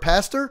 Mr.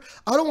 Pastor.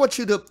 I don't want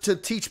you to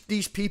teach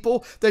these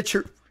people that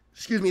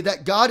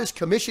that God has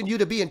commissioned you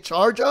to be in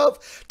charge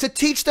of, to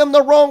teach them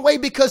the wrong way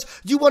because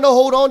you want to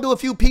hold on to a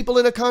few people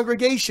in a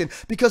congregation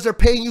because they're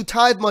paying you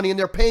tithe money and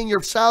they're paying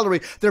your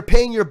salary, they're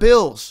paying your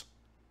bills.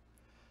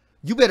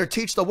 You better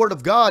teach the word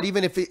of God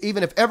even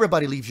if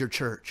everybody leaves your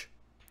church.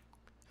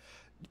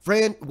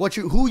 Friend,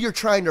 who you're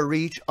trying to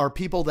reach are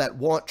people that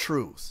want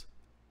truth.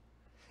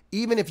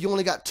 Even if you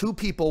only got 2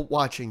 people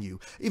watching you,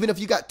 even if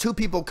you got 2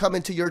 people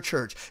coming to your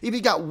church, even if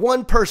you got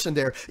 1 person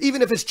there,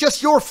 even if it's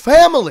just your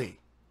family,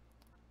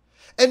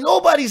 and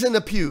nobody's in the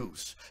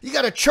pews. You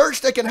got a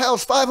church that can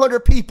house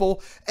 500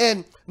 people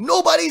and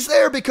nobody's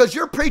there because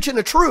you're preaching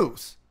the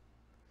truth.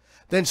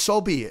 Then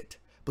so be it.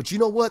 But you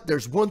know what?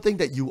 There's one thing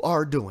that you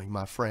are doing,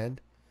 my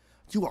friend.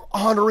 You are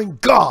honoring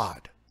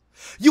God.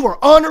 You are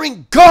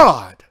honoring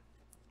God.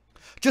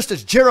 Just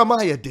as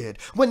Jeremiah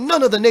did when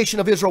none of the nation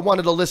of Israel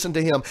wanted to listen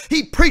to him.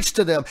 He preached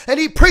to them and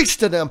he preached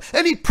to them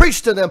and he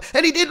preached to them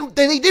and he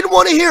didn't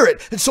want to hear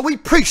it. And so he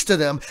preached to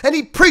them and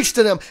he preached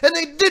to them and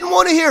they didn't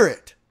want to hear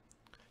it.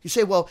 You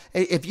say, well,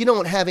 if you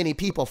don't have any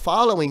people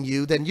following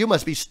you, then you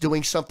must be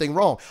doing something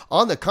wrong.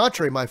 On the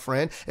contrary, my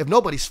friend, if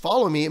nobody's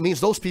following me, it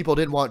means those people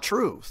didn't want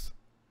truth.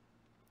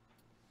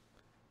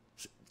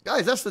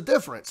 Guys, that's the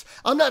difference.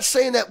 I'm not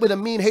saying that with a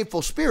mean,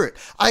 hateful spirit.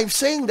 I'm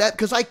saying that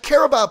because I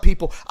care about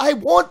people. I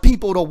want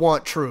people to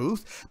want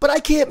truth, but I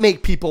can't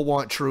make people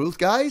want truth,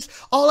 guys.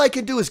 All I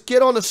can do is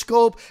get on the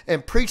scope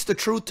and preach the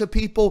truth to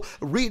people,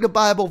 read the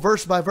Bible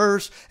verse by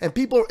verse, and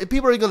people are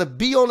going to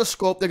be on the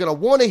scope. They're going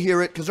to want to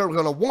hear it because they're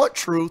going to want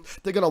truth.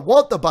 They're going to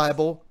want the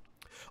Bible.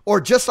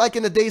 Or just like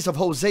in the days of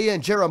Hosea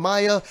and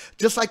Jeremiah,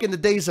 just like in the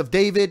days of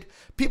David,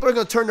 people are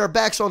going to turn their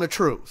backs on the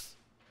truth.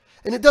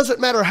 And it doesn't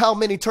matter how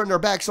many turn their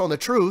backs on the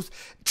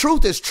truth.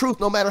 Truth is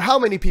truth no matter how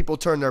many people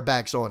turn their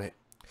backs on it.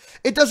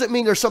 It doesn't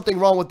mean there's something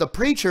wrong with the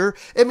preacher.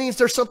 It means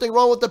there's something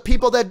wrong with the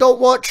people that don't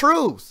want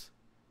truth.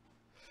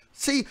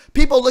 See,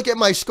 people look at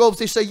my scopes.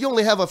 They say, you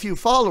only have a few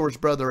followers,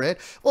 Brother Ed.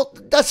 Well,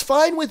 that's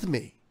fine with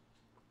me.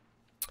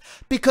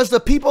 Because the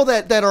people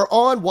that are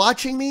on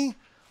watching me,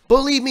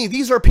 believe me,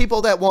 these are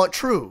people that want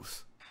truth.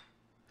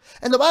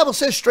 And the Bible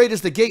says straight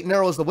is the gate,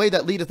 narrow is the way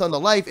that leadeth unto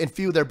life, and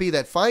few there be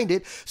that find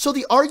it. So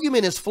the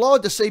argument is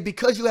flawed to say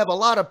because you have a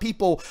lot of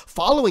people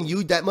following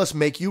you, that must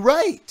make you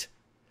right.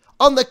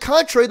 On the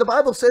contrary, the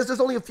Bible says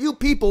there's only a few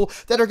people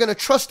that are going to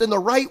trust in the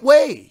right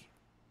way.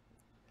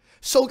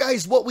 So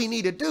guys, what we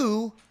need to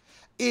do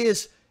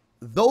is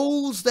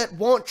those that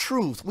want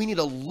truth, we need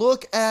to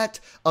look at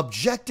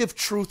objective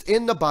truth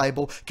in the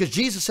Bible because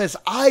Jesus says,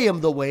 I am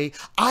the way,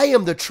 I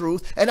am the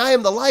truth, and I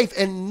am the life,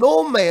 and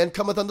no man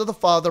cometh unto the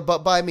Father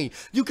but by me.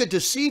 You could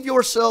deceive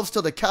yourselves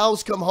till the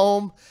cows come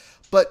home,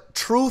 but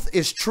truth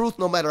is truth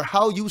no matter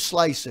how you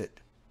slice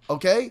it.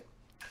 Okay?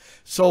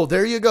 So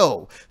there you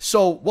go.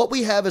 So what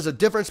we have is a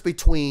difference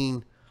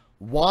between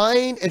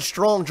wine and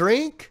strong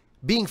drink,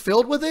 being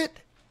filled with it,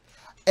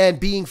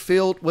 and being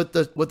filled with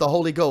the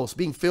Holy Ghost,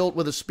 being filled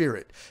with the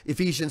Spirit.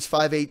 Ephesians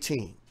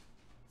 5:18.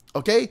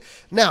 Okay?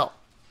 Now,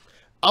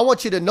 I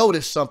want you to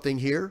notice something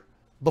here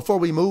before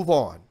we move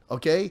on,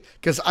 okay?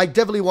 Because I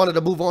definitely wanted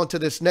to move on to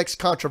this next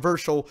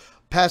controversial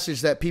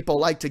passage that people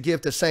like to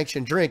give to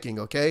sanction drinking,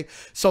 okay?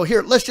 So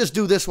here, let's just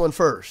do this one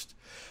first.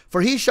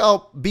 For he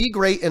shall be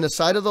great in the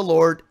sight of the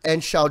Lord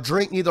and shall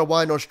drink neither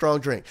wine nor strong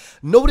drink.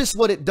 Notice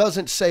what it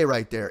doesn't say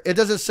right there. It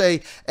doesn't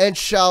say, and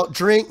shall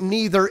drink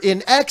neither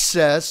in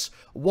excess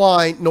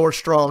wine nor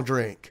strong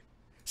drink.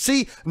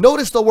 See,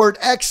 notice the word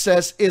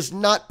excess is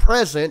not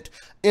present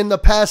in the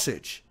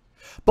passage.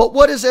 But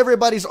what is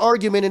everybody's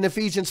argument in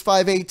Ephesians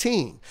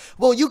 5:18?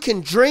 Well, you can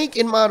drink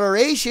in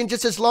moderation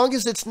just as long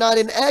as it's not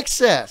in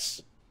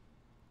excess.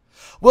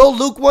 Well,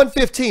 Luke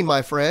 1:15,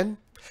 my friend,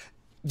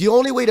 the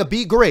only way to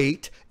be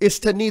great is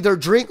to neither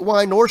drink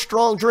wine nor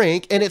strong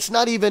drink, and it's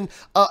not even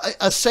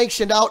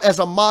sanctioned out as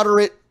a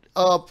moderate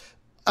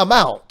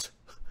amount.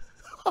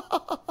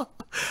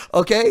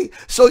 Okay,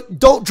 so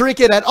don't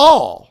drink it at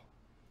all.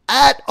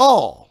 At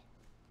all.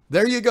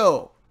 There you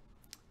go.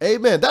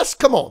 Amen.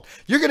 Come on.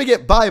 You're going to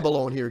get Bible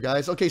on here,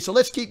 guys. Okay, so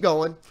let's keep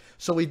going.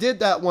 So we did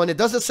that one. It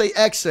doesn't say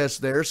excess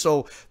there,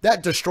 so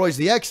that destroys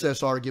the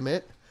excess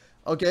argument.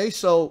 Okay,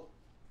 so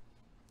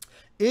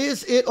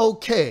is it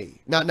okay?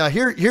 Now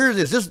here it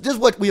is. This is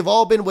what we've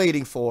all been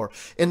waiting for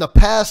in the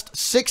past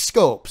 6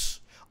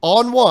 scopes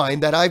on wine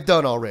that I've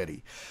done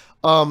already.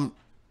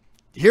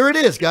 Here it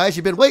is, guys.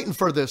 You've been waiting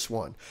for this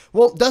one.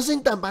 Well,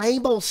 doesn't the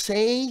Bible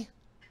say...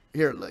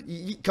 Here,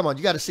 come on.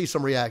 You got to see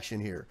some reaction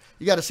here.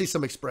 You got to see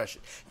some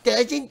expression.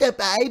 Doesn't the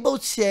Bible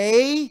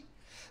say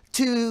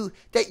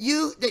that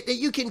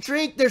you can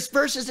drink? There's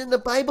verses in the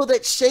Bible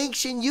that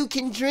sanction you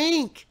can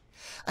drink.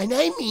 And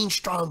I mean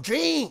strong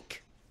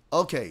drink.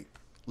 Okay,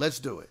 let's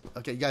do it.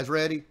 Okay, you guys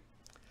ready?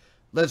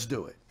 Let's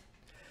do it.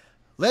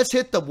 Let's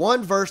hit the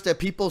one verse that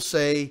people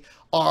say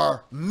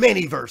are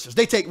many verses.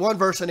 They take one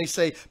verse and they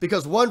say,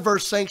 because one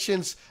verse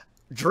sanctions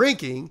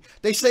drinking,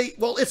 they say,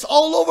 well, it's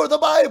all over the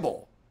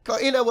Bible.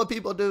 You know what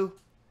people do?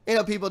 You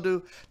know what people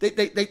do? They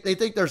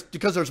think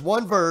there's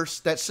one verse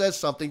that says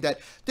something that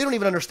they don't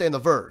even understand the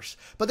verse.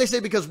 But they say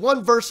because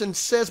one verse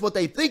says what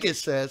they think it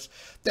says,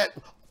 that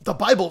the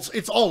Bible's,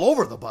 it's all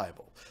over the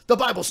Bible. The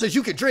Bible says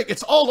you can drink.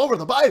 It's all over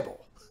the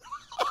Bible.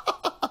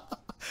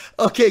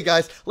 Okay,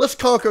 guys, let's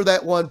conquer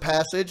that one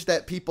passage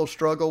that people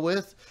struggle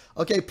with.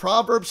 Okay,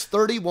 Proverbs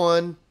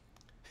 31.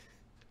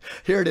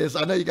 Here it is.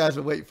 I know you guys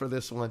are waiting for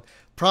this one.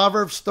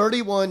 Proverbs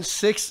 31,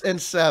 6 and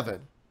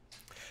 7.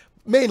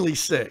 Mainly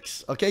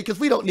 6, okay? Because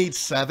we don't need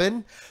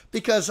 7.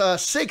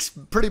 Because 6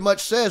 pretty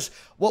much says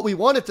what we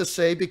want it to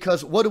say,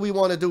 because what do we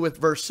want to do with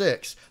verse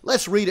 6?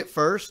 Let's read it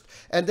first,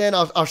 and then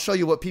I'll show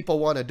you what people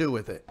want to do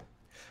with it.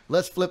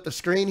 Let's flip the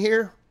screen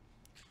here.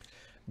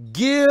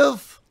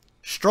 Give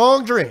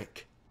strong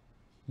drink.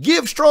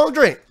 Give strong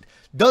drink.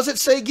 Does it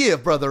say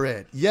give, Brother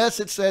Ed? Yes,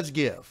 it says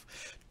give.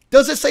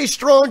 Does it say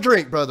strong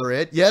drink, Brother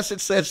Ed? Yes, it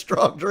says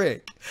strong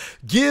drink.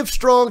 Give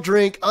strong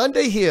drink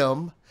unto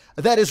him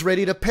that is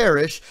ready to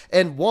perish,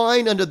 and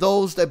wine unto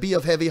those that be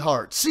of heavy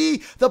heart.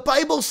 See, the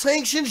Bible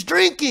sanctions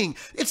drinking.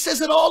 It says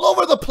it all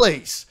over the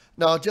place.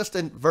 Now, just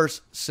in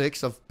verse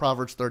 6 of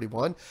Proverbs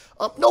 31.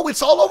 No,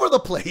 it's all over the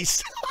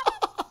place.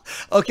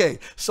 Okay,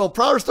 so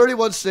Proverbs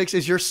 31:6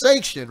 is your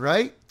sanction,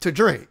 right? To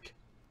drink,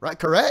 right?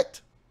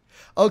 Correct?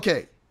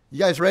 Okay, you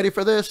guys ready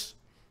for this?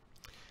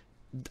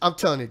 I'm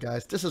telling you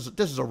guys, this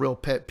is a real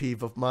pet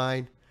peeve of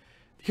mine.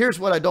 Here's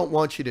what I don't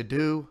want you to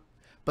do,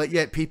 but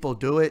yet people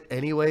do it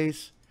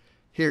anyways.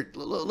 Here,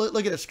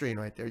 look at the screen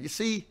right there. You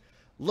see?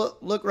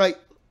 Look right.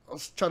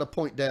 Let's try to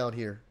point down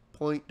here.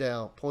 Point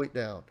down, point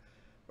down.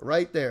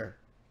 Right there.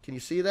 Can you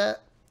see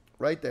that?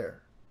 Right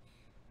there.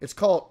 It's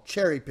called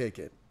cherry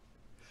picking.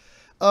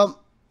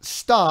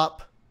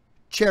 Stop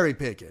cherry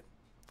picking.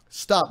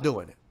 Stop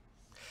doing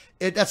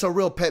it. That's a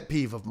real pet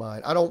peeve of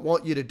mine. I don't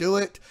want you to do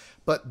it,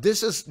 but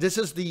this is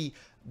the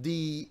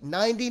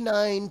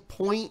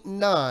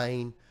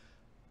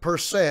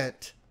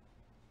 99.9%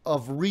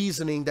 of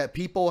reasoning that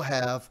people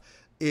have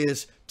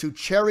is to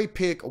cherry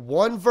pick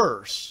one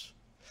verse,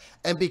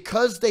 and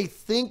because they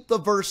think the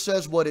verse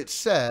says what it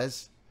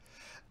says,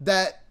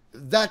 that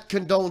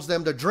condones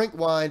them to drink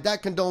wine,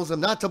 that condones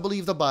them not to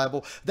believe the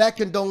Bible, that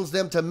condones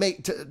them to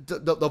make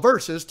the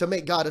verses to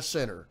make God a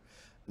sinner.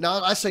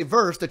 Now I say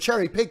verse, the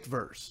cherry picked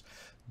verse.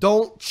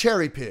 Don't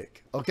cherry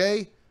pick,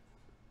 okay?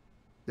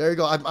 There you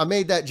go. I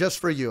made that just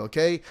for you,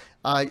 okay?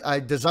 I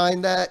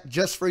designed that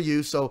just for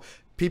you so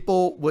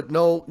people would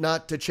know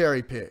not to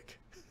cherry pick.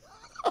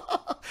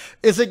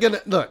 Is it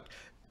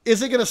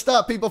gonna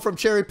stop people from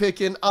cherry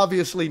picking?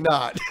 Obviously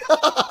not.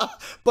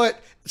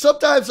 But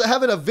sometimes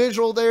having a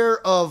visual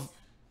there of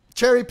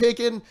cherry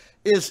picking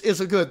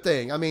is a good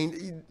thing. I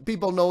mean,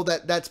 people know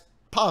that that's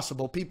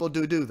possible. People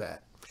do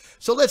that.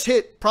 So let's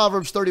hit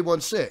Proverbs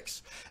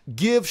 31:6.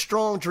 Give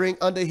strong drink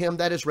unto him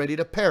that is ready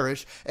to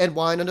perish, and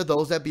wine unto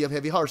those that be of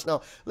heavy hearts.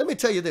 Now, let me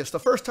tell you this. The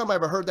first time I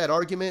ever heard that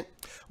argument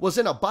was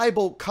in a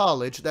Bible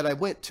college that I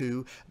went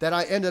to, that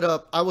I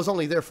was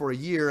only there for a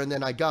year, and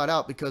then I got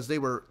out because they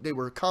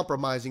were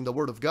compromising the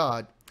Word of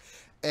God.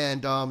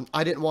 And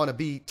I didn't want to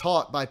be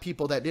taught by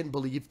people that didn't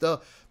believe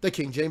the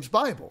King James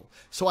Bible.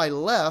 So I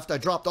left. I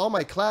dropped all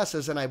my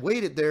classes, and I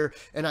waited there,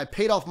 and I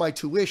paid off my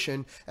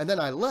tuition, and then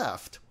I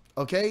left.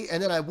 Okay,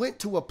 and then I went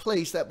to a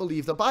place that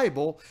believed the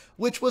Bible,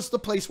 which was the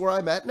place where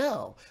I'm at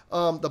now,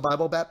 the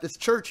Bible Baptist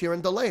Church here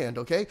in DeLand.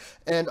 Okay,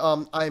 and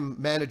I'm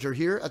manager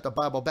here at the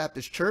Bible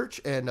Baptist Church,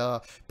 and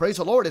praise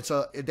the Lord,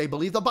 they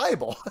believe the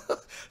Bible.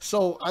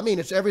 So I mean,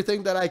 it's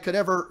everything that I could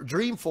ever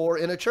dream for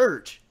in a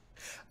church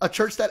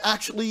that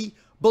actually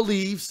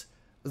believes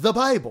the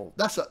Bible.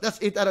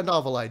 Ain't that a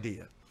novel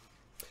idea?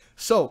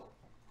 So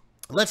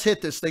let's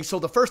hit this thing. So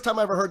the first time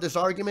I ever heard this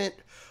argument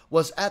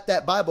was at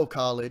that Bible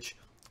college.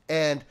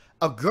 And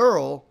a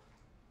girl,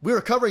 we were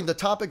covering the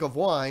topic of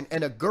wine,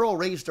 and a girl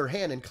raised her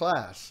hand in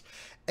class.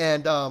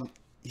 And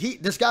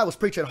this guy was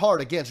preaching hard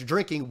against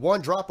drinking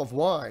one drop of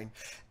wine.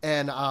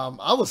 And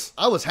I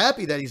was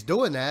happy that he's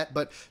doing that,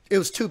 but it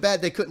was too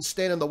bad they couldn't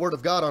stand in the Word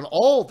of God on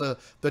all the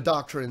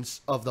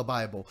doctrines of the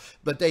Bible.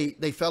 But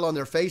they fell on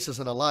their faces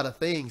in a lot of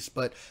things.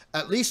 But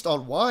at least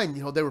on wine,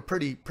 you know, they were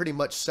pretty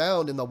much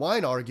sound in the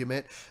wine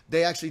argument.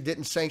 They actually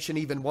didn't sanction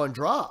even one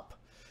drop.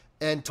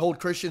 and told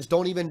Christians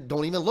don't even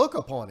look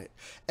upon it.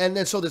 And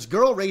then so this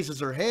girl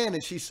raises her hand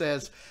and she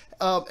says,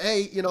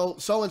 hey, you know,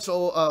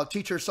 so-and-so,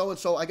 teacher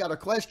so-and-so, I got a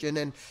question.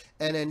 And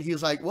then he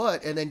was like,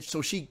 what? And then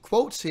so she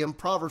quotes him,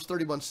 Proverbs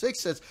 31:6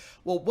 says,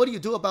 well, what do you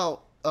do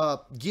about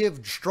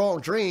give strong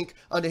drink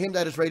unto him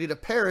that is ready to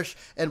perish,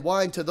 and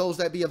wine to those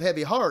that be of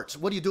heavy hearts?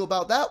 What do you do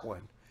about that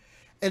one?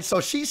 And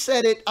so she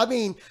said it. I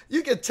mean,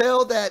 you could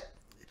tell that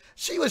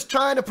she was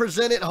trying to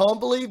present it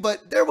humbly,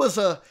 but there was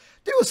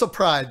some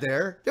pride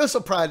there. There was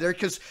some pride there,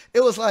 because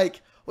it was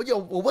like, well, you know,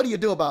 well, what do you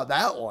do about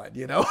that one?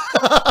 You know?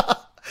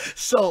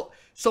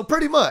 So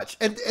pretty much.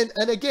 And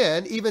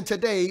again, even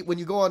today, when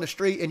you go on the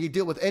street and you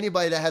deal with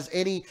anybody that has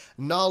any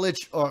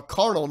knowledge or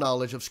carnal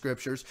knowledge of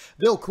scriptures,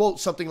 they'll quote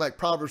something like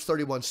Proverbs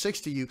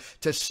 31:6 to you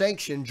to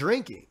sanction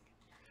drinking.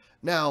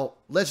 Now,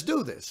 let's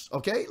do this.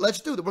 Okay,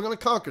 let's do that. We're going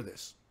to conquer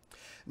this.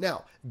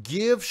 Now,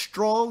 give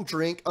strong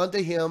drink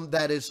unto him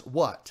that is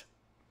what?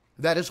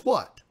 That is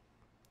what?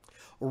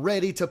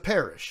 Ready to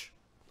perish.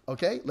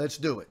 Okay, let's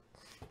do it.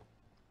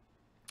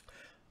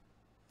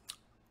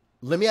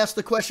 Let me ask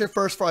the question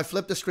first before I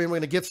flip the screen. We're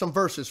going to give some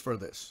verses for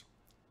this.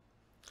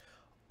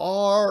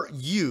 Are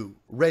you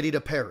ready to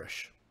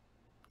perish?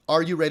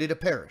 Are you ready to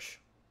perish?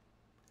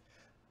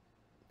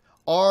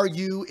 Are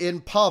you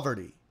in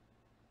poverty?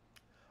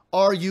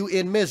 Are you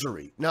in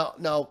misery?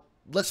 Now,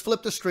 let's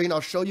flip the screen. I'll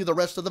show you the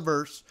rest of the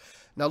verse.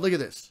 Now, look at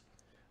this.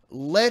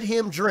 Let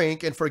him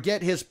drink and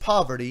forget his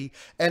poverty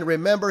and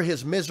remember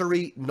his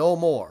misery no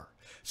more.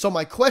 So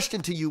my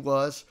question to you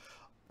was,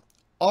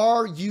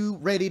 are you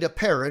ready to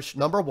perish?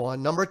 Number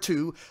one. Number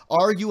two,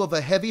 are you of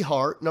a heavy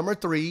heart? Number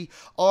three,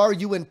 are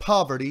you in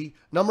poverty?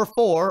 Number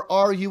four,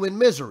 are you in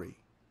misery?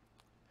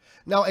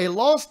 Now, a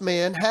lost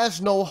man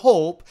has no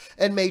hope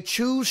and may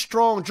choose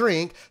strong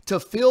drink to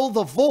fill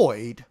the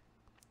void.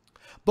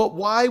 But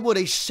why would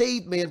a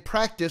saved man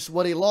practice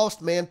what a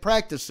lost man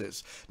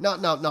practices?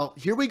 Now,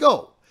 here we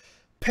go.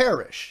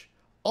 Perish.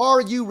 Are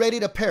you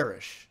ready to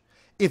perish?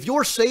 If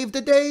you're saved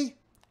today,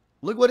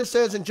 look what it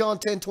says in John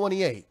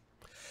 10:28.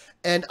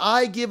 And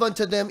I give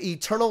unto them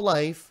eternal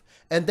life,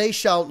 and they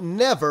shall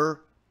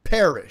never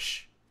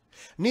perish.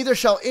 Neither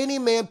shall any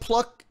man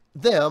pluck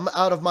them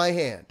out of my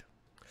hand.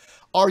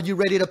 Are you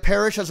ready to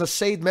perish as a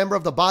saved member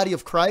of the body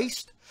of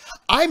Christ?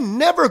 I'm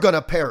never going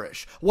to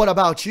perish. What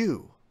about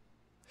you?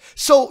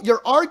 So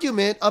your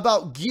argument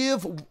about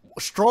give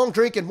strong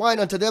drink and wine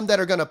unto them that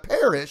are going to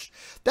perish,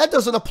 that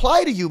doesn't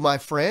apply to you, my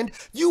friend.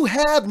 You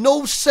have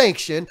no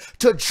sanction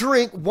to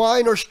drink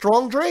wine or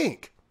strong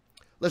drink.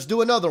 Let's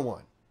do another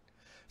one.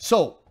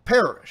 So,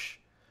 perish.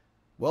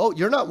 Well,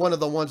 you're not one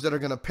of the ones that are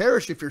going to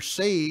perish if you're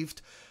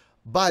saved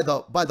by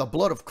the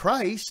blood of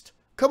Christ.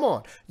 Come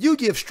on. You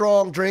give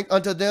strong drink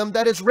unto them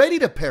that is ready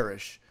to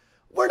perish.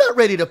 We're not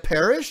ready to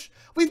perish.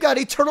 We've got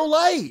eternal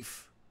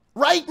life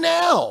right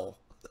now.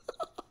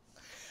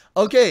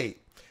 Okay.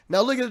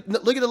 Now look at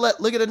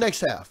the next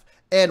half.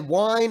 And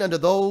wine unto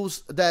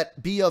those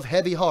that be of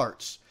heavy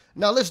hearts.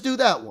 Now let's do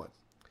that one.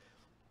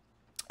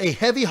 A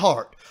heavy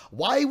heart.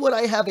 Why would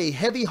I have a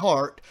heavy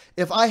heart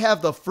if I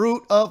have the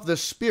fruit of the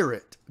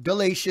Spirit?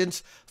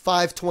 Galatians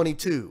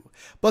 5:22.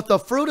 But the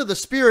fruit of the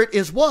Spirit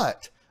is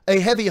what? A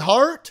heavy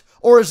heart?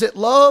 Or is it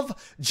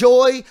love,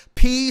 joy,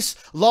 peace,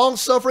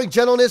 long-suffering,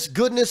 gentleness,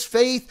 goodness,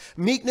 faith,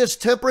 meekness,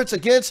 temperance?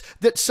 Against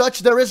that such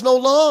there is no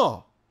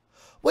law.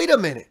 Wait a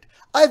minute.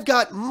 I've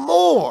got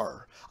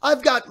more.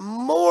 I've got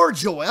more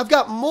joy. I've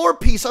got more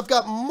peace. I've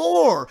got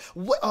more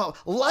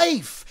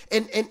life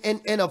and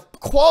a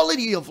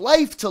quality of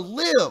life to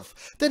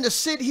live than to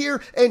sit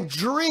here and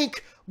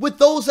drink with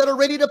those that are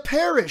ready to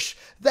perish,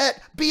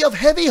 that be of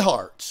heavy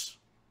hearts.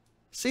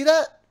 See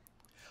that?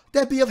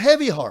 That be of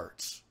heavy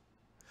hearts.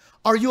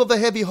 Are you of a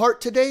heavy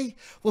heart today?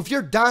 Well, if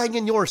you're dying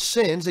in your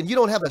sins and you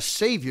don't have a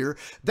Savior,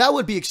 that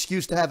would be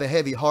excuse to have a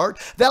heavy heart.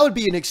 That would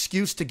be an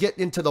excuse to get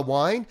into the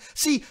wine.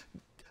 See,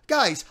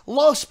 guys,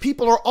 lost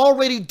people are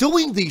already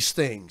doing these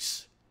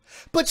things.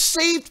 But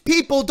saved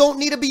people don't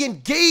need to be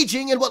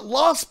engaging in what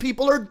lost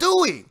people are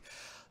doing.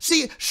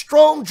 See,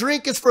 strong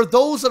drink is for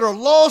those that are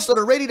lost, that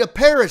are ready to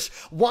perish.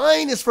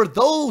 Wine is for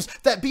those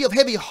that be of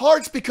heavy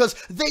hearts because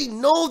they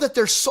know that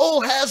their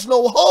soul has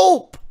no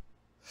hope.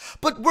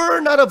 But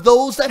we're not of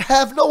those that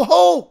have no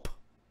hope.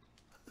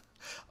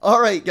 All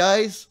right,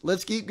 guys,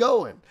 let's keep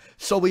going.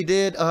 So we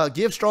did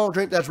give strong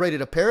drink that's ready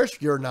to perish.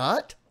 You're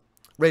not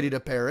ready to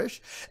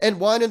perish. And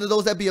wine unto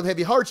those that be of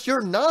heavy hearts.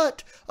 You're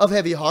not of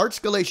heavy hearts.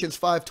 Galatians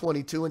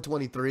 5:22 and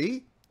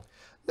 23.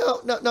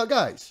 Now,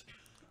 guys,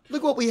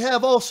 look what we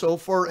have also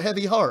for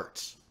heavy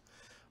hearts.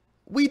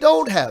 We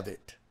don't have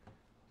it.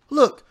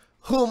 Look,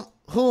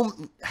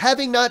 whom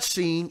having not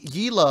seen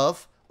ye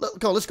love.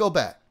 Let's go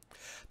back.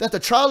 That the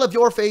trial of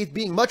your faith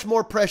being much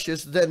more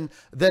precious than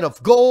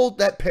of gold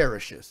that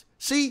perishes.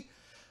 See,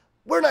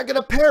 we're not going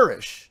to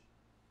perish.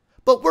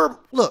 But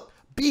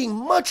being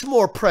much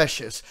more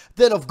precious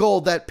than of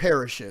gold that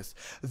perisheth,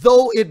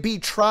 though it be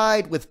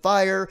tried with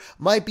fire,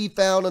 might be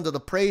found unto the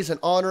praise and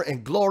honor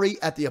and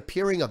glory at the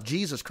appearing of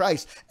Jesus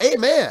Christ.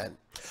 Amen.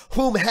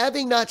 Whom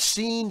having not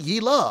seen ye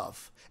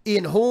love.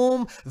 in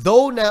whom,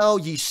 though now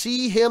ye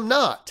see him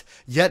not,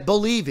 yet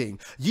believing,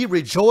 ye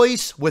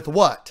rejoice with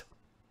what?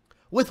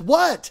 With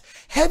what?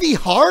 Heavy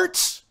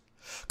hearts?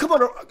 Come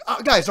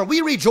on, guys, are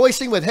we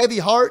rejoicing with heavy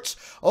hearts?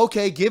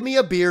 Okay, give me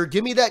a beer.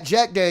 Give me that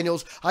Jack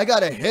Daniels. I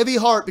got a heavy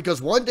heart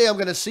because one day I'm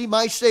going to see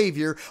my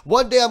Savior.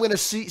 One day I'm going to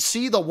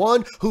see the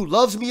one who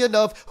loves me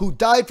enough, who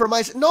died for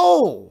my sin.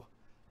 No.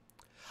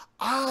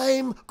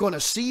 I'm going to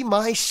see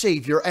my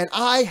Savior, and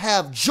I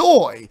have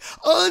joy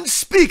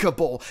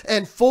unspeakable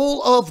and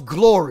full of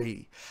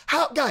glory.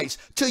 How, guys,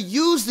 to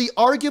use the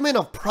argument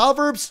of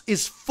Proverbs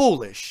is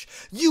foolish.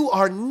 You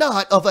are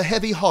not of a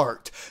heavy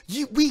heart.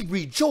 We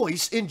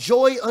rejoice in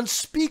joy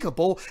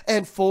unspeakable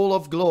and full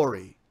of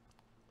glory.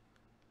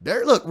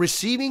 There, look,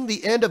 receiving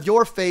the end of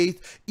your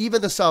faith,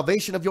 even the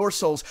salvation of your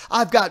souls.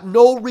 I've got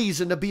no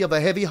reason to be of a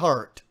heavy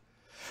heart.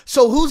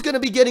 So who's going to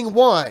be getting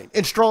wine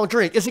and strong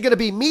drink? Is it going to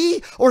be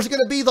me, or is it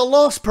going to be the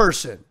lost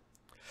person?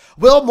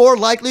 Well, more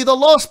likely the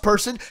lost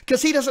person,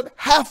 because he doesn't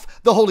have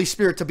the Holy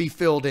Spirit to be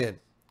filled in.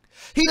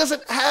 He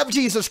doesn't have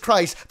Jesus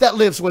Christ that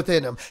lives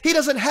within him. He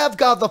doesn't have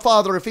God the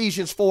Father,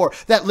 Ephesians 4,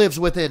 that lives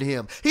within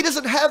him. He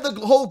doesn't have the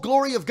whole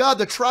glory of God,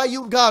 the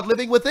triune God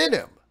living within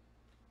him.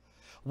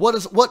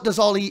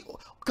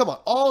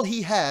 All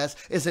he has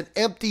is an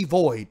empty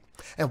void.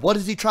 And what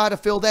does he try to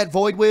fill that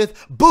void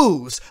with?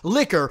 Booze,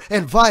 liquor,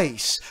 and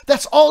vice.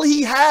 That's all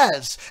he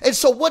has. And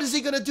so what is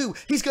he going to do?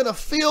 He's going to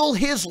fill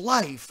his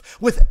life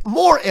with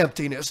more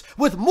emptiness,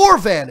 with more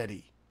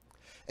vanity.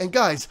 And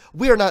guys,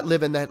 we are not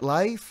living that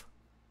life.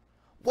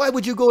 Why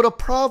would you go to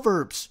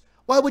Proverbs?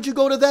 Why would you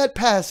go to that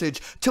passage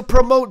to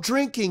promote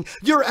drinking?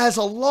 You're as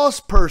a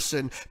lost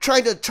person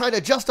trying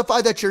to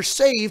justify that you're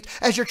saved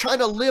as you're trying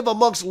to live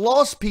amongst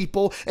lost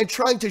people and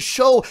trying to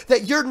show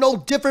that you're no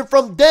different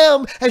from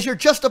them as you're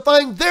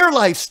justifying their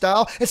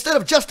lifestyle instead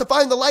of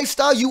justifying the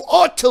lifestyle you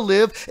ought to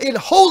live in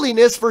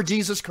holiness for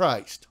Jesus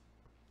Christ.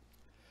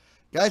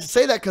 Guys, I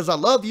say that because I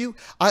love you.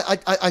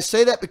 I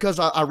say that because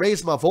I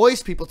raise my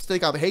voice. People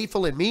think I'm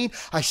hateful and mean.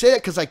 I say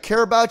that because I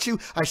care about you.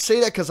 I say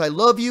that because I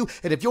love you.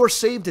 And if you're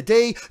saved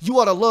today,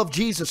 you ought to love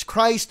Jesus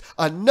Christ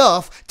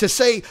enough to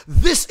say,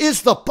 this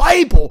is the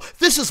Bible.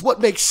 This is what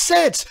makes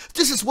sense.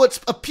 This is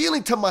what's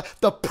appealing to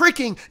the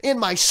pricking in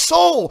my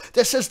soul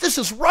that says this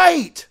is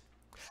right.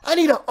 I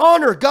need to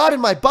honor God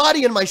in my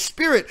body and my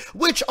spirit,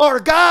 which are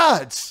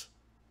God's.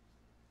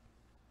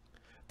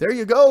 There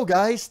you go,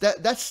 guys.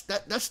 That's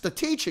the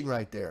teaching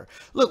right there.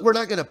 Look, we're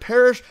not going to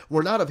perish.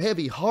 We're not of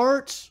heavy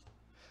hearts.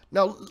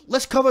 Now,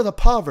 let's cover the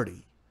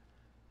poverty.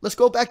 Let's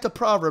go back to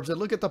Proverbs and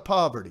look at the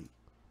poverty.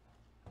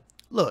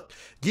 Look,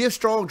 give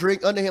strong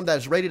drink unto him that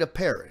is ready to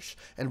perish,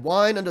 and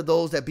wine unto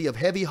those that be of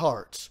heavy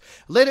hearts.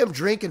 Let him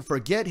drink and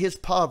forget his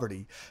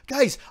poverty.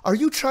 Guys, are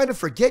you trying to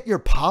forget your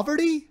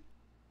poverty?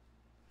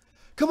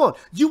 Come on,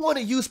 you want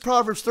to use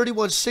Proverbs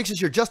 31:6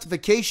 as your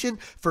justification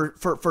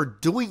for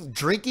doing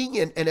drinking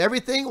and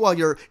everything while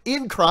you're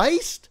in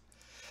Christ?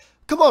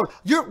 Come on,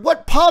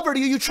 what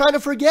poverty are you trying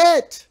to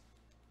forget?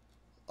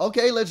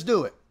 Okay, let's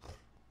do it.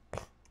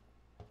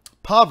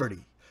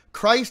 Poverty.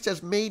 Christ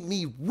has made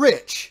me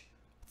rich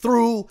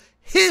through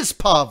his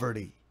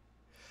poverty.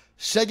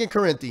 2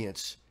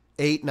 Corinthians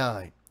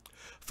 8:9.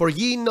 For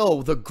ye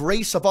know the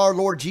grace of our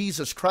Lord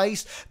Jesus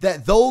Christ,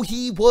 that though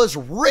he was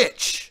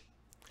rich,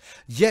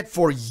 yet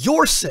for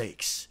your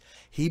sakes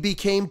he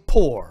became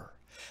poor,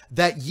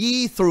 that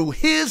ye through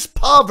his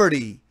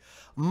poverty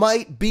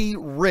might be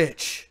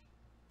rich.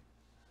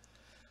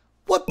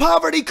 What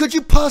poverty could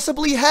you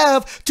possibly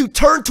have to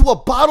turn to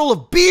a bottle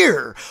of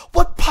beer?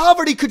 What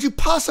poverty could you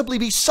possibly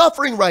be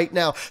suffering right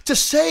now to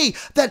say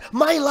that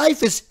my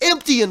life is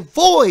empty and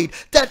void,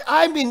 that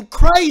I'm in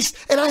Christ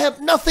and I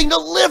have nothing to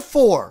live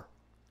for?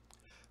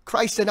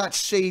 Christ did not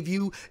save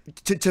you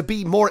to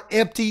be more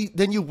empty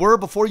than you were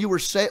before you were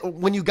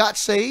when you got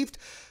saved.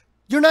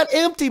 You're not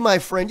empty, my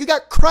friend. You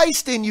got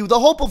Christ in you,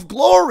 the hope of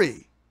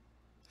glory.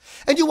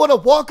 And you want to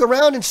walk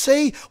around and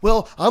say,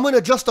 well, I'm going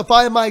to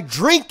justify my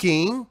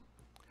drinking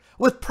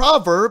with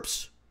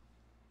Proverbs.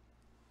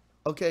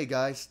 Okay,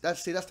 guys,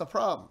 that's the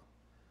problem.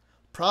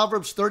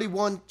 Proverbs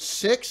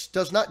 31:6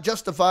 does not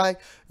justify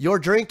your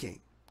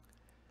drinking.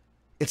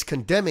 It's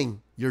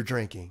condemning your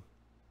drinking.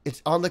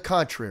 It's on the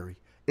contrary.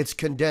 It's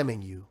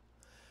condemning you.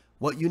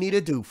 What you need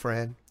to do,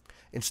 friend,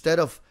 instead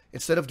of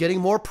getting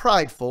more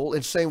prideful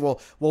and saying,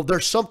 well,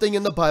 there's something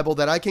in the Bible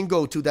that I can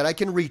go to, that I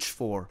can reach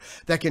for,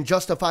 that can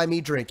justify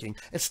me drinking.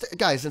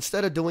 Guys,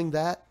 instead of doing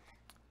that,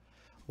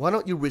 why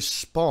don't you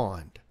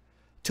respond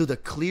to the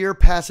clear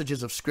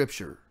passages of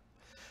Scripture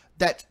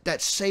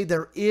that say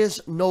there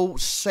is no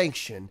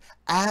sanction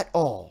at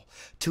all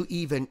to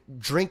even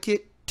drink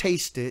it,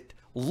 taste it,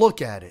 look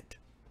at it,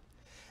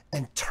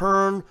 and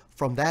turn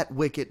from that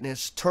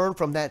wickedness, turn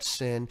from that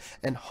sin,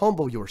 and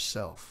humble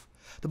yourself.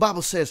 The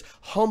Bible says,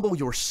 humble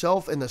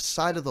yourself in the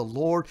sight of the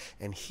Lord,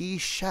 and he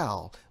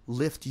shall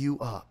lift you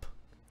up.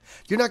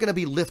 You're not going to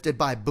be lifted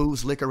by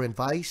booze, liquor, and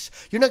vice.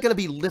 You're not going to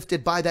be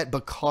lifted by that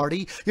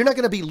Bacardi. You're not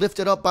going to be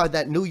lifted up by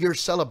that New Year's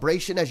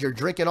celebration as you're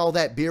drinking all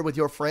that beer with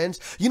your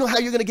friends. You know how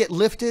you're going to get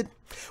lifted?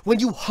 When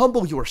you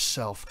humble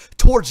yourself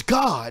towards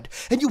God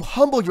and you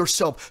humble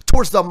yourself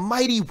towards the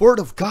mighty word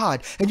of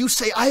God and you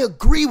say, I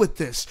agree with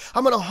this.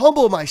 I'm going to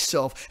humble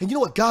myself. And you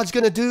know what God's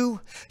going to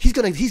do? He's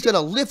going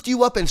to lift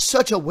you up in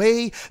such a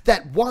way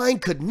that wine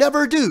could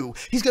never do.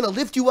 He's going to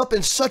lift you up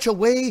in such a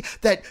way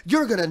that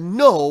you're going to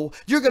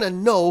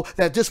know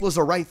that this was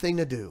the right thing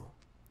to do.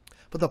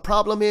 But the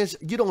problem is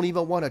you don't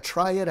even want to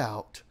try it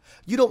out.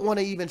 You don't want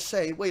to even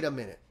say, wait a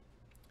minute.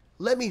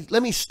 Let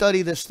me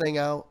study this thing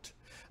out.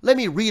 Let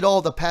me read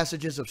all the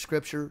passages of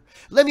Scripture.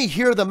 Let me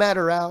hear the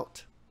matter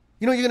out.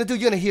 You know what you're going to do?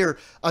 You're going to hear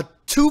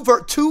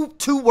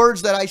two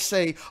words that I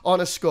say on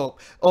a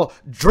scope. Oh,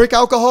 drink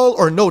alcohol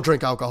or no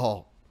drink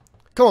alcohol?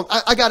 Come on,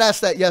 I got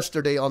asked that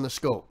yesterday on the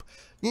scope.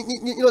 You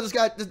know, this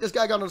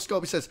guy got on the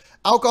scope. He says,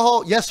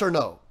 alcohol, yes or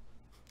no?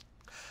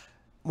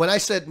 When I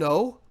said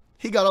no,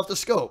 he got off the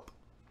scope.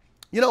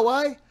 You know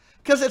why?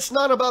 Because it's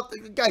not about,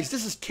 guys,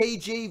 this is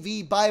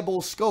KJV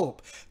Bible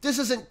scope. This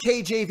isn't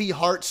KJV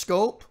heart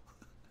scope.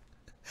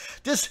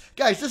 This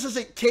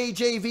isn't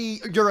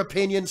KJV your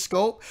opinion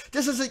scope.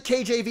 This isn't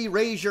KJV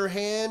raise your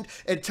hand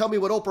and tell me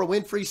what Oprah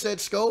Winfrey said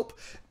scope.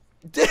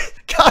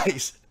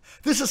 Guys,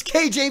 this is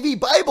KJV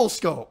Bible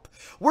scope.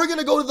 We're going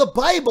to go to the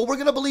Bible. We're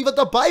going to believe what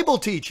the Bible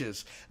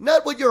teaches.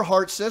 Not what your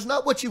heart says,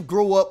 not what you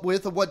grew up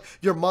with or what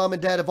your mom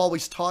and dad have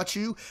always taught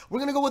you. We're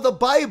going to go with the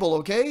Bible,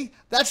 okay?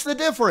 That's the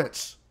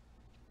difference.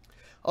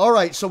 All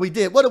right, so what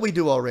did we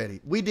do already?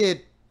 We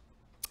did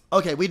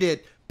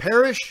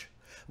perish.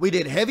 We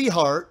did heavy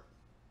heart.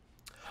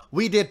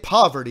 We did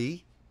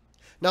poverty.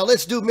 Now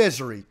let's do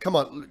misery. Come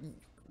on.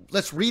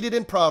 Let's read it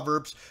in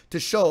Proverbs to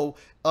show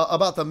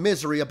about the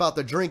misery, about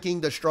the drinking,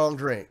 the strong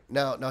drink.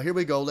 Now here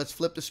we go. Let's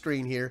flip the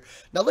screen here.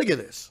 Now look at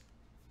this.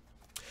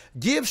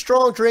 Give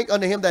strong drink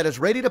unto him that is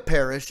ready to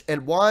perish,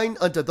 and wine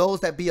unto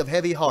those that be of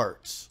heavy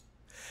hearts.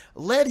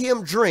 Let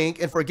him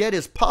drink and forget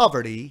his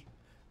poverty.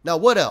 Now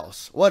what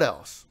else? What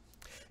else?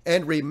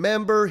 And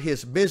remember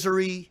his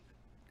misery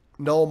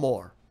no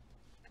more.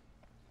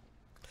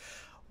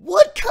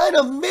 What kind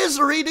of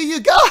misery do you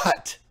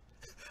got?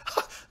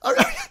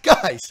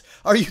 Guys,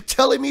 are you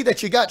telling me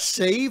that you got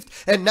saved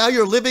and now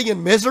you're living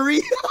in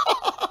misery?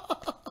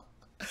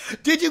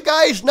 Did you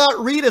guys not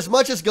read as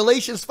much as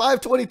Galatians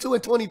 5:22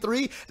 and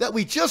 23 that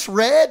we just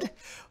read?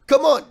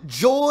 Come on,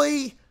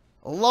 joy,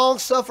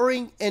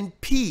 long-suffering, and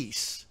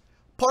peace.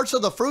 Parts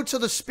of the fruits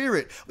of the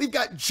Spirit. We've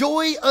got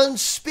joy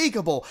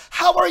unspeakable.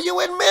 How are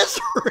you in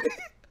misery?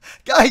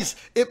 Guys,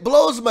 it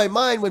blows my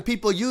mind when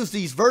people use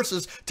these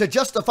verses to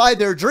justify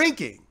their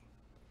drinking.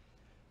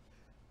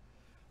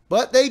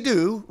 But they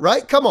do,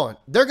 right? Come on.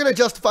 They're going to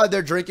justify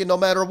their drinking no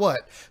matter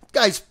what.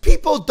 Guys,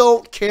 people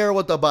don't care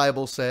what the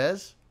Bible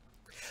says.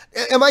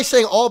 Am I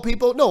saying all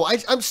people? No,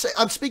 I'm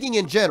speaking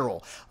in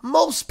general.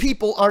 Most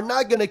people are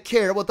not going to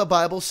care what the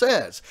Bible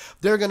says.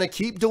 They're going to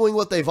keep doing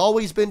what they've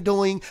always been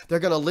doing. They're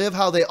going to live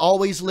how they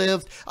always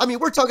lived. I mean,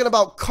 we're talking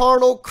about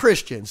carnal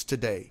Christians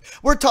today.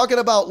 We're talking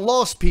about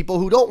lost people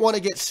who don't want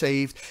to get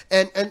saved.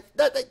 And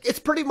it's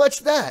pretty much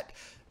that.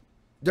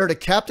 They're the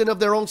captain of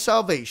their own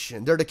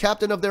salvation. They're the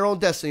captain of their own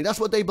destiny. That's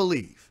what they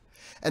believe.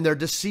 And they're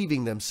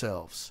deceiving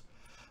themselves.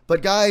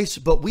 But guys,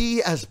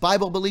 we as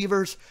Bible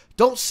believers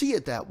don't see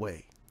it that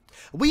way.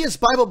 We as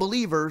Bible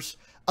believers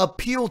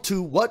appeal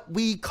to what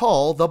we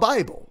call the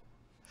Bible.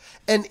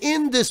 And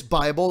in this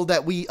Bible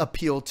that we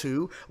appeal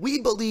to,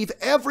 we believe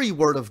every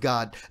word of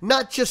God,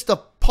 not just the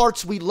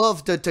parts we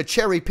love to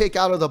cherry pick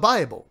out of the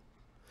Bible.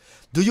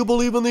 Do you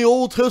believe in the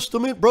Old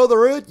Testament,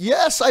 Brother Ed?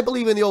 Yes, I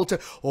believe in the Old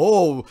Testament.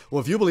 Oh,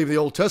 well, if you believe in the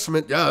Old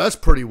Testament, yeah, that's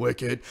pretty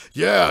wicked.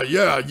 Yeah,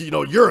 you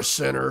know, you're a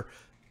sinner.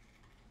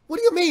 What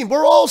do you mean?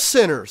 We're all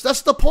sinners.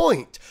 That's the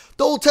point.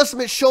 The Old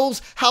Testament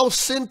shows how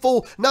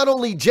sinful not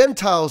only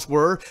Gentiles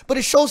were, but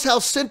it shows how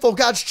sinful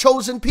God's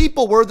chosen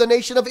people were, the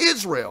nation of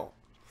Israel.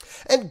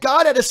 And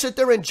God had to sit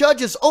there and judge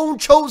his own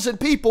chosen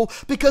people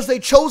because they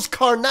chose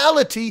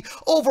carnality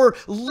over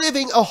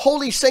living a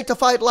holy,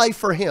 sanctified life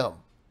for him.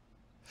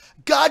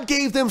 God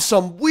gave them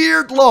some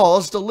weird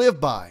laws to live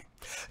by.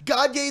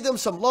 God gave them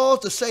some laws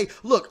to say,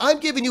 look,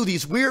 I'm giving you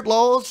these weird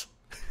laws.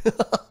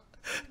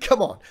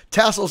 Come on,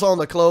 tassels on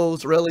the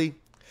clothes, really?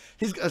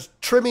 He's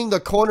trimming the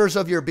corners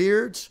of your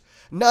beards,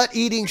 not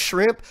eating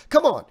shrimp.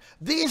 Come on,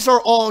 these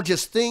are all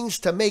just things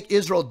to make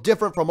Israel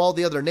different from all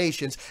the other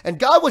nations. And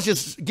God was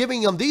just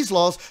giving them these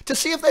laws to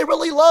see if they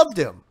really loved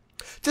him,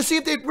 to see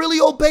if they'd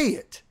really obey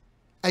it.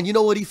 And you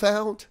know what he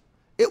found?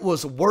 It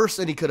was worse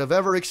than he could have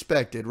ever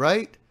expected,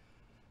 right?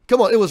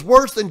 Come on, it was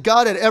worse than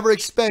God had ever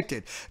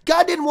expected.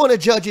 God didn't want to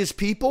judge his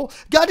people.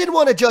 God didn't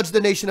want to judge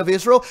the nation of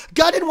Israel.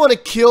 God didn't want to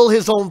kill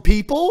his own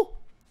people.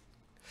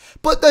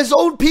 But his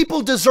own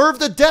people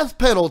deserved the death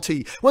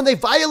penalty when they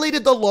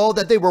violated the law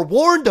that they were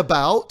warned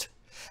about,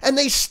 and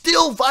they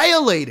still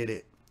violated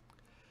it.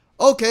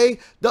 Okay,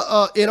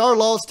 in our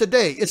laws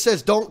today, it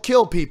says don't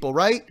kill people,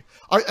 right?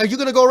 Are you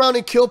going to go around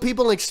and kill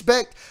people and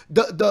expect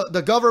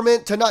the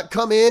government to not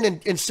come in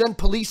and send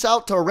police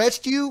out to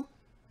arrest you?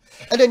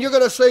 And then you're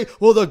going to say,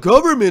 well, the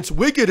government's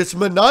wicked. It's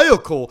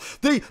maniacal.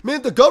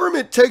 The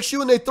government takes you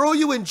and they throw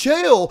you in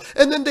jail.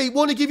 And then they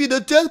want to give you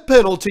the death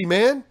penalty,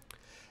 man.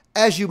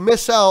 as you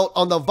miss out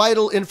on the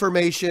vital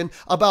information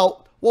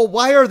about, well,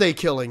 why are they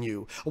killing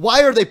you?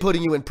 Why are they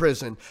putting you in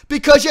prison?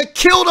 Because you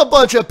killed a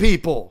bunch of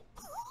people.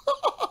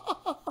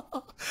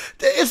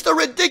 It's the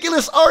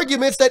ridiculous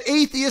arguments that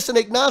atheists and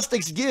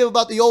agnostics give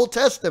about the Old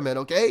Testament,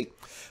 okay?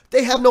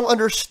 They have no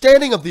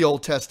understanding of the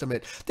Old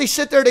Testament. They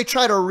sit there, they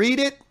try to read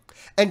it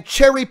and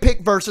cherry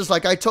pick verses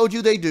like I told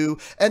you they do.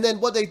 And then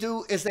what they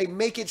do is they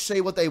make it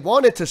say what they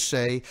want it to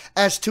say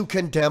as to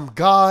condemn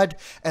God,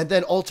 and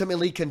then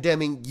ultimately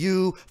condemning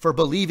you for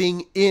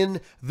believing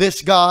in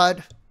this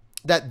God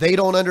that they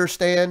don't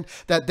understand,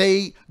 that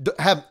they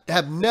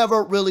have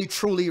never really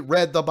truly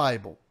read the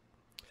Bible.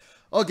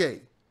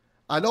 Okay,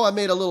 I know I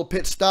made a little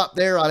pit stop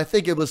there. I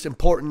think it was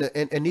important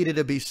and needed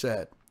to be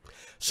said.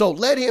 So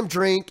let him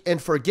drink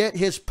and forget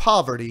his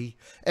poverty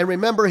and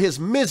remember his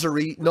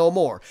misery no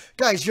more.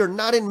 Guys, you're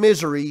not in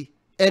misery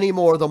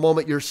anymore the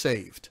moment you're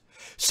saved.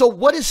 So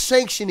what is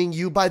sanctioning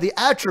you by the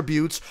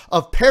attributes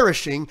of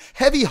perishing,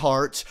 heavy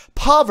hearts,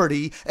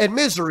 poverty, and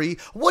misery?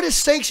 What is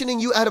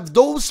sanctioning you out of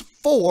those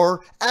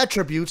 4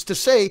 attributes to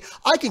say,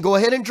 I can go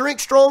ahead and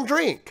drink strong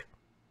drink?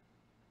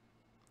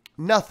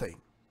 Nothing.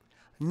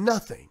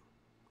 Nothing.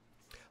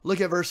 Look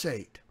at verse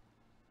 8.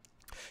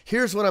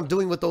 Here's what I'm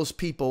doing with those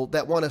people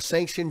that want to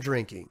sanction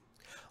drinking.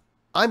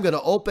 I'm going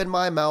to open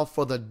my mouth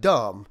for the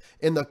dumb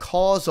in the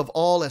cause of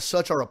all as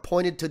such are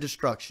appointed to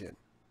destruction.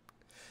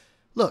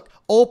 Look,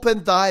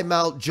 open thy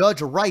mouth,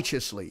 judge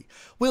righteously.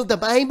 Well, the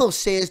Bible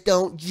says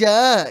don't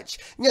judge.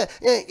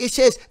 It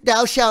says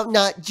thou shalt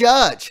not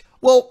judge.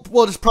 Well,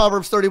 what does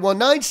Proverbs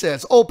 31:9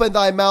 says? Open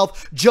thy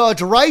mouth,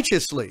 judge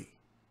righteously,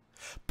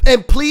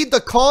 and plead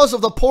the cause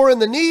of the poor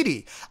and the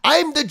needy.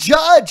 I'm the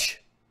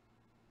judge.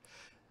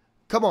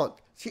 Come on.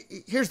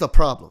 Here's the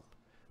problem.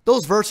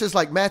 Those verses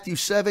like Matthew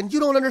 7, you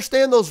don't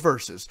understand those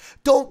verses.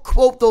 Don't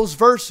quote those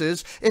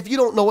verses if you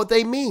don't know what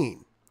they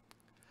mean.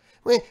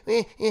 Thou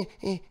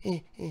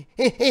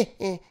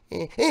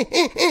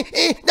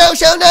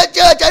shalt not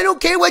judge. I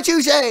don't care what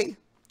you say.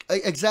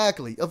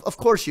 Exactly. Of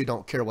course you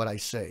don't care what I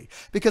say,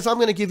 because I'm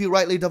going to give you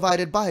rightly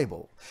divided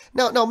Bible.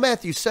 Now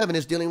Matthew 7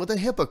 is dealing with a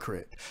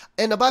hypocrite.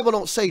 And the Bible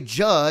don't say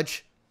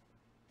judge,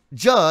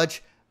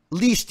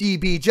 lest ye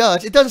be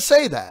judged. It doesn't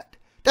say that.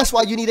 That's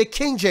why you need a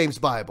King James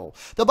Bible.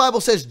 The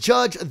Bible says,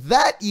 judge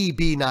that ye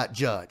be not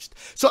judged.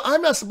 So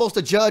I'm not supposed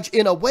to judge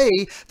in a way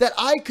that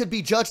I could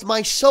be judged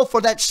myself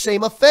for that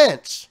same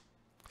offense.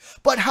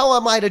 But how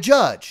am I to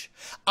judge?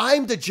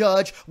 I'm the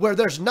judge where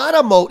there's not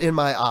a mote in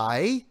my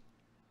eye.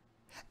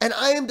 And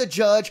I am the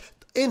judge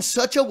in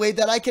such a way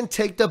that I can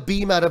take the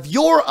beam out of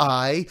your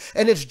eye,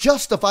 and it's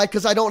justified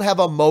because I don't have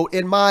a mote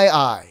in my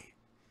eye.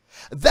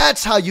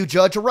 That's how you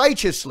judge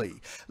righteously.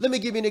 Let me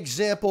give you an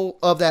example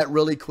of that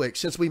really quick,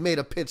 since we made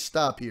a pit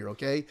stop here,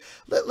 okay?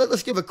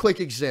 Let's give a quick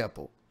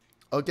example,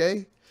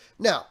 okay?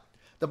 Now,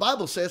 the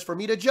Bible says for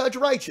me to judge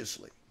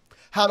righteously.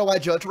 How do I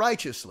judge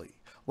righteously?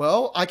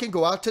 Well, I can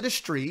go out to the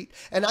street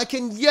and I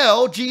can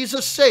yell,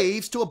 Jesus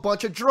saves, to a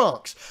bunch of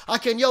drunks. I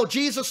can yell,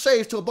 Jesus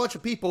saves, to a bunch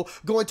of people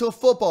going to a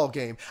football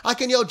game. I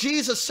can yell,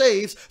 Jesus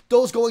saves,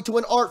 those going to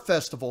an art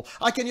festival.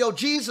 I can yell,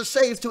 Jesus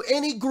saves, to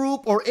any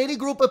group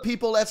of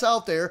people that's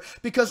out there,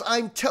 because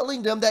I'm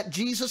telling them that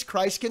Jesus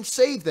Christ can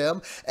save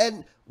them.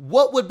 And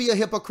what would be a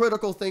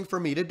hypocritical thing for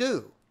me to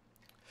do?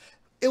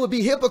 It would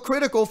be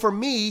hypocritical for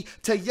me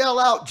to yell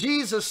out,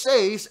 Jesus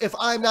saves, if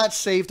I'm not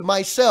saved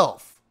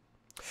myself.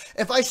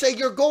 If I say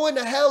you're going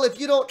to hell if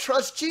you don't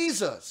trust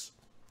Jesus,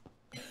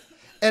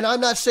 and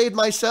I'm not saved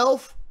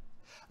myself,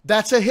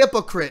 that's a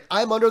hypocrite.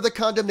 I'm under the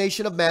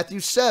condemnation of Matthew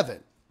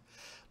 7.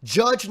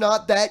 Judge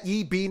not that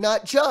ye be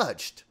not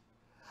judged.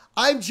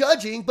 I'm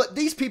judging, but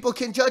these people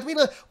can judge me.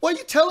 What are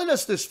you telling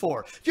us this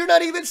for? You're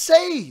not even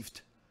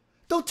saved.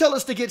 Don't tell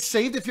us to get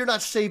saved if you're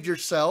not saved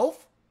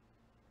yourself.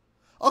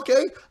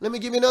 Okay, let me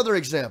give you another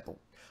example.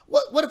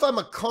 What if I'm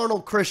a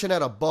carnal Christian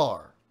at a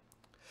bar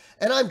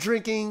and I'm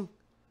drinking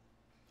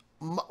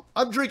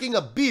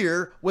a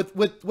beer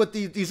with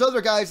these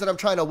other guys that I'm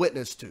trying to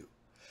witness to?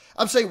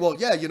 I'm saying, well,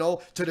 yeah, you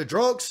know, to the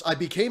drunks, I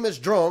became as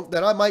drunk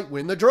that I might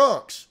win the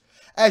drunks.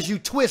 As you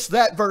twist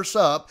that verse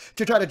up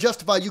to try to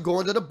justify you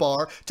going to the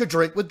bar to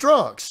drink with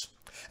drunks.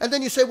 And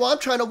then you say, well, I'm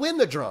trying to win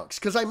the drunks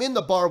because I'm in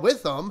the bar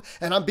with them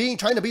and I'm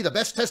trying to be the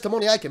best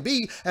testimony I can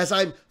be as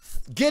I'm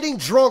getting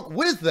drunk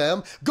with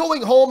them,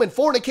 going home and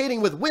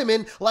fornicating with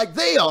women like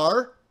they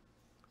are.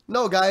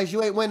 No, guys,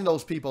 you ain't winning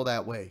those people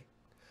that way.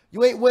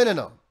 You ain't winning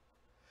them.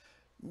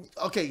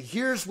 Okay,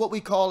 here's what we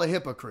call a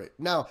hypocrite.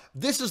 Now,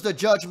 this is the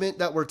judgment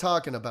that we're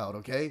talking about,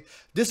 okay?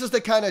 This is the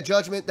kind of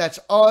judgment that's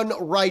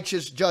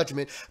unrighteous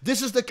judgment.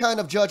 This is the kind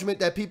of judgment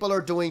that people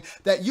are doing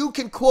that you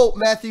can quote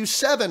Matthew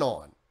 7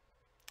 on,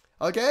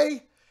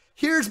 okay?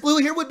 Here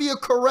would be a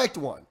correct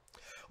one.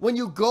 When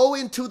you go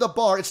into the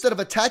bar, instead of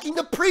attacking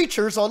the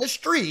preachers on the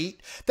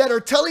street that are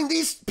telling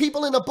these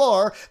people in the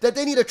bar that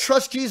they need to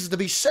trust Jesus to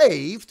be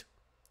saved,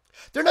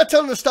 they're not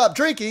telling them to stop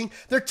drinking,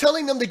 they're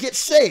telling them to get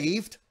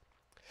saved.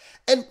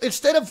 And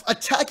instead of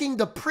attacking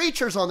the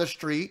preachers on the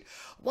street,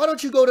 why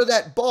don't you go to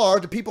that bar,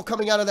 the people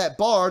coming out of that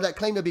bar that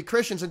claim to be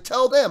Christians, and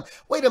tell them,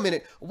 wait a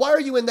minute, why are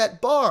you in that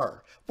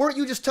bar? Weren't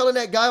you just telling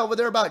that guy over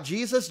there about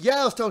Jesus?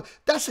 Yeah, I was telling.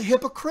 That's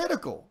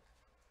hypocritical.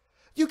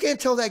 You can't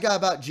tell that guy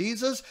about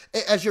Jesus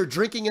as you're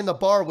drinking in the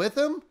bar with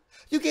him.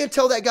 You can't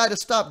tell that guy to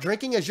stop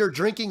drinking as you're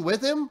drinking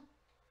with him.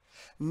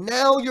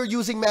 Now you're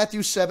using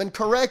Matthew 7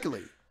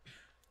 correctly.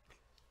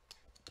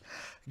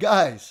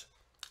 Guys,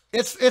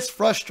 it's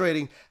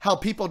frustrating how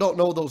people don't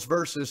know those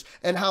verses,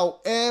 and how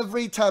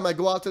every time I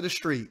go out to the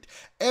street,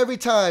 every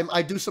time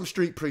I do some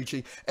street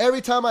preaching, every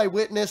time I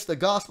witness the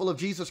gospel of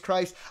Jesus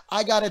Christ,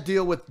 I got to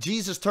deal with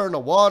Jesus turn the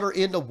water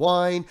into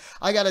wine.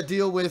 I got to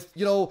deal with,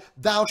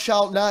 thou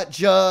shalt not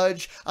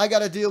judge. I got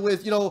to deal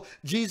with,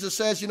 Jesus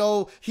says,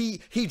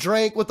 he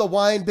drank with the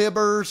wine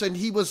bibbers and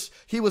he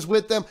was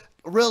with them.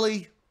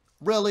 Really?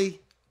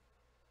 Really?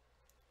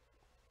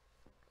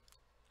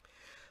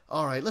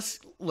 All right,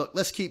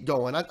 let's keep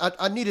going.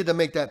 I needed to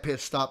make that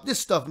pit stop. This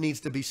stuff needs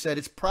to be said.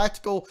 It's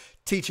practical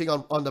teaching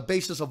on the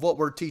basis of what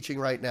we're teaching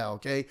right now,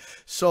 okay?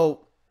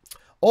 So,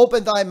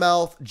 open thy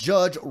mouth,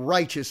 judge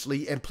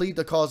righteously, and plead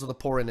the cause of the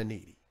poor and the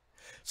needy.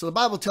 So the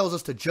Bible tells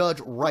us to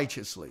judge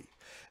righteously.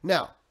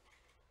 Now,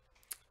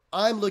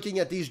 I'm looking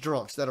at these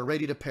drunks that are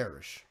ready to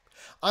perish.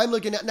 I'm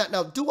looking at,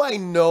 now, do I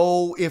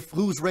know if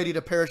who's ready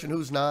to perish and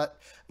who's not?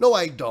 No,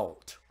 I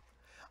don't.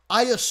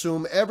 I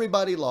assume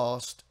everybody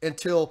lost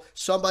until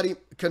somebody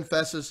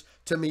confesses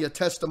to me a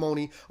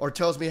testimony or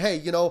tells me,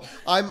 hey,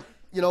 I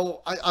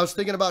was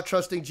thinking about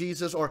trusting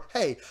Jesus, or,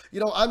 hey,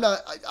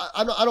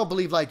 I don't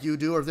believe like you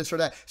do, or this or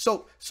that.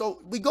 So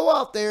we go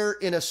out there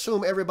and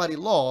assume everybody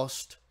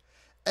lost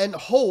and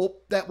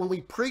hope that when we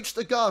preach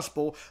the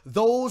gospel,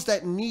 those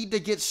that need to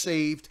get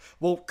saved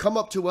will come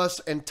up to us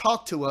and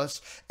talk to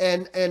us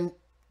and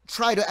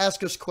try to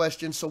ask us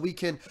questions so we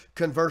can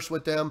converse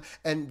with them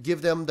and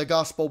give them the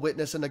gospel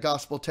witness and the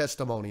gospel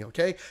testimony,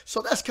 okay? So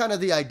that's kind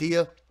of the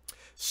idea.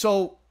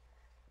 So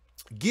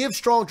give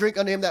strong drink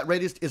unto him that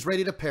is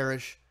ready to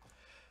perish.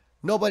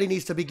 Nobody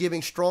needs to be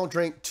giving strong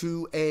drink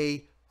to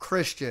a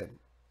Christian.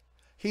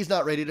 He's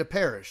not ready to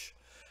perish.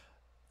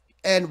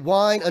 And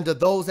wine unto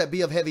those that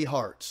be of heavy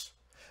hearts.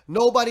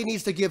 Nobody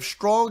needs to give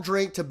strong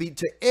drink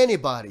to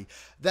anybody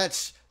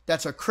that's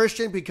a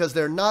Christian, because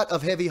they're not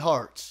of heavy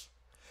hearts.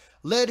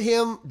 Let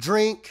him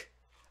drink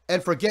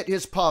and forget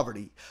his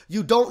poverty.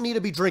 You don't need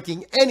to be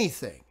drinking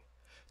anything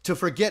to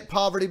forget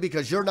poverty,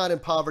 because you're not in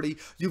poverty.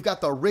 You've got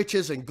the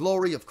riches and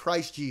glory of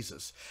Christ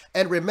Jesus.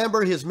 And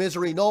remember his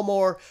misery no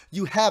more.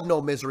 You have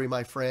no misery,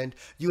 my friend.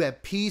 You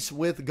have peace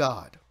with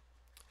God.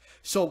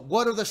 So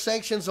what are the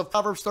sanctions of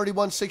Proverbs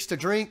 31:6 to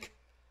drink?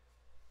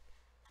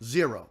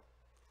 0.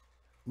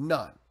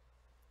 None.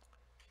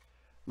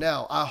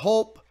 Now, I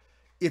hope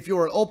if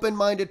you're an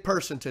open-minded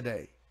person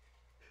today,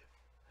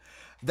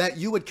 that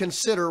you would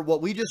consider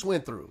what we just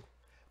went through.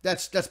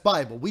 That's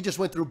Bible. We just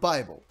went through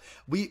Bible.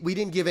 We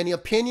didn't give any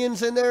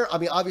opinions in there. I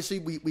mean, obviously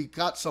we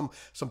got some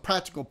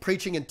practical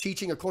preaching and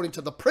teaching according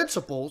to the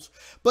principles,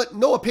 but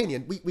no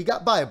opinion. We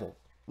got Bible.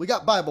 We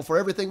got Bible for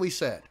everything we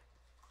said.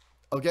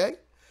 Okay?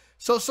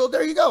 So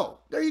there you go.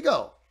 There you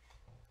go.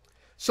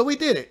 So we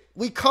did it.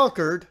 We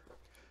conquered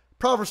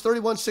Proverbs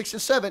 31:6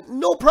 and 7.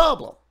 No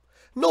problem.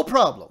 No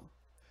problem.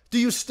 Do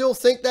you still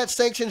think that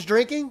sanctions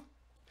drinking?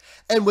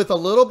 And with a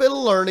little bit of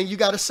learning, you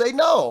got to say,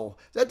 no,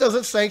 that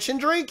doesn't sanction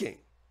drinking.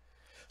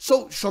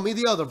 So show me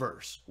the other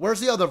verse. Where's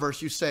the other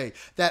verse you say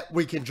that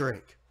we can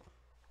drink?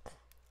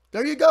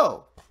 There you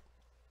go.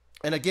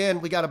 And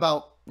again, we got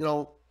about,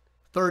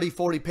 30,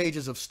 40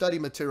 pages of study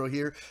material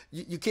here.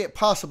 You can't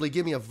possibly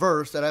give me a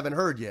verse that I haven't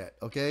heard yet,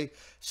 okay?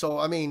 So,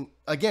 I mean,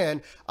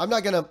 again,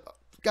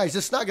 guys,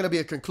 it's not going to be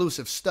a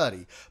conclusive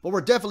study, but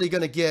we're definitely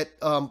going to get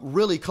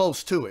really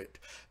close to it,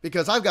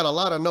 because I've got a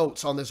lot of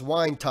notes on this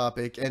wine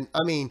topic. And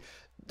I mean,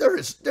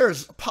 there's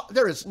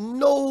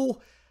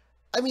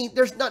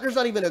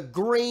not even a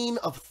grain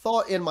of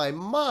thought in my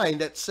mind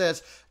that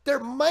says there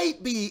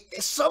might be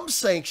some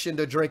sanction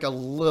to drink a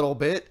little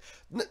bit.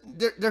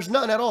 There's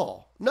none at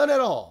all. None at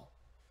all.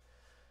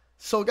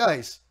 So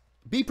guys,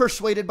 be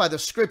persuaded by the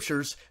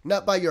scriptures,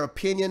 not by your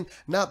opinion,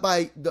 not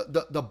by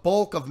the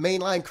bulk of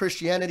mainline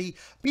Christianity.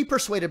 Be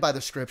persuaded by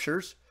the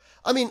scriptures.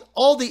 I mean,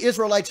 all the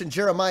Israelites in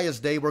Jeremiah's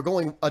day were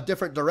going a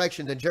different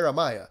direction than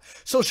Jeremiah.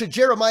 So should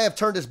Jeremiah have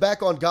turned his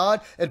back on God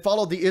and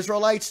followed the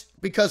Israelites?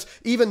 Because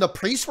even the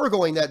priests were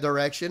going that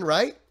direction,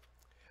 right?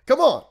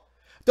 Come on.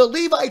 The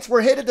Levites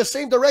were headed the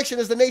same direction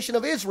as the nation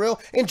of Israel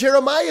in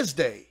Jeremiah's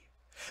day.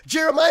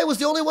 Jeremiah was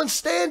the only one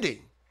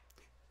standing.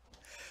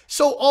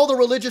 So all the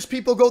religious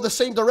people go the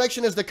same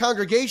direction as the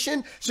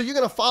congregation. So you're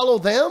going to follow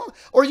them,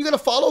 or are you going to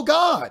follow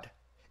God?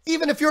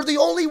 Even if you're the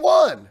only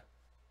one.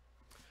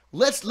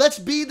 Let's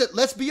be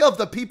of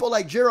the people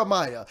like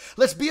Jeremiah.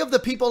 Let's be of the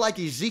people like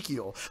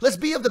Ezekiel. Let's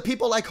be of the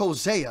people like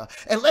Hosea.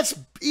 And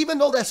even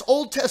though that's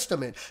Old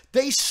Testament,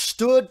 they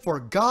stood for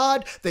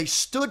God. They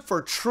stood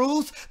for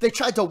truth. They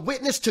tried to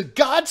witness to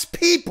God's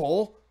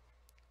people,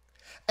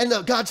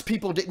 and God's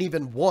people didn't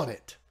even want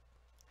it.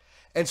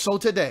 And so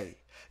today,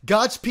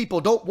 God's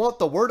people don't want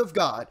the word of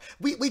God.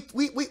 We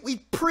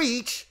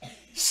preach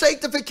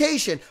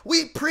sanctification.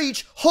 We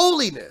preach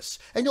holiness.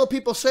 And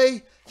people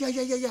say,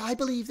 yeah, I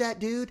believe that,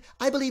 dude.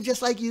 I believe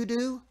just like you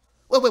do.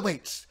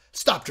 Wait.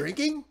 Stop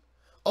drinking?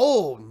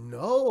 Oh,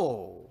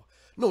 no.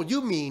 No,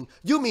 you mean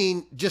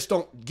just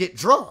don't get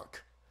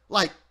drunk.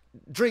 Like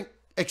drink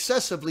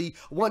excessively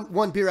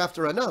one beer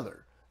after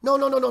another.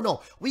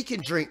 No. We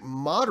can drink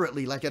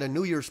moderately like at a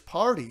New Year's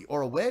party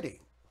or a wedding.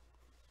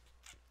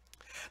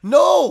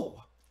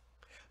 No.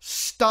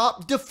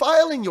 Stop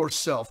defiling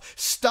yourself.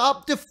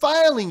 Stop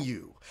defiling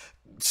you.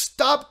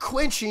 Stop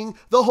quenching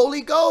the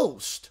Holy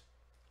Ghost.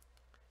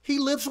 He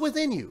lives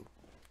within you.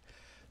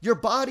 Your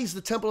body's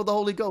the temple of the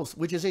Holy Ghost,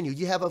 which is in you.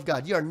 You have of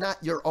God. You are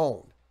not your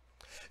own.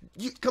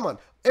 Come on.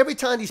 Every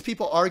time these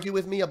people argue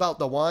with me about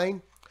the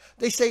wine,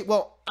 they say,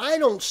 well, I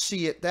don't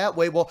see it that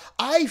way. Well,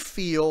 I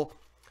feel...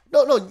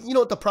 No. You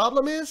know what the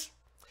problem is?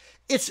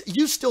 It's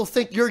you still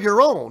think you're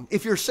your own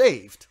if you're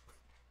saved.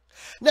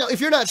 Now, if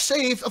you're not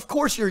saved, of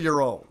course you're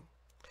your own.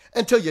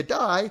 Until you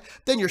die,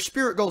 then your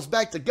spirit goes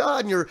back to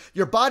God and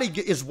your body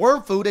is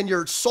worm food and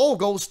your soul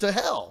goes to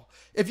hell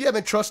if you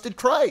haven't trusted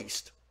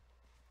Christ.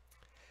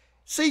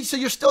 See, so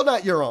you're still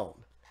not your own.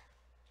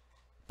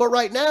 But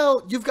right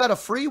now, you've got a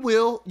free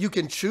will. You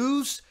can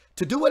choose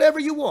to do whatever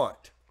you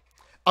want.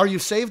 Are you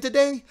saved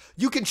today?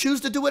 You can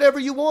choose to do whatever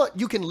you want.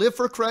 You can live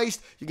for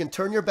Christ. You can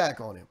turn your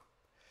back on him.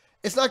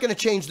 It's not going to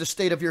change the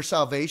state of your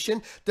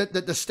salvation,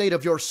 the state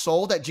of your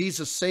soul, that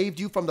Jesus saved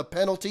you from the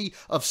penalty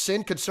of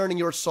sin concerning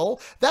your soul.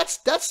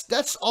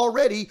 That's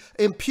already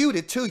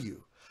imputed to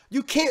you.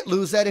 You can't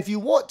lose that if you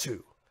want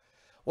to.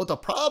 What the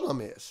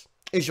problem is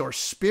your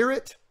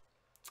spirit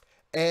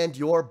and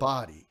your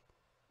body.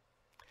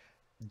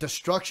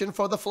 Destruction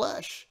for the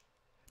flesh.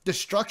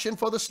 Destruction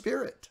for the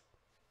spirit.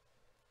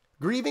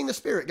 Grieving the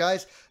spirit,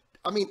 guys.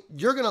 I mean,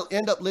 you're going to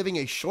end up living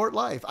a short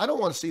life. I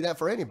don't want to see that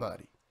for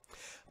anybody.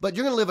 But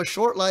you're going to live a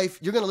short life.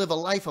 You're going to live a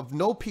life of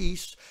no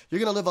peace. You're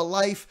going to live a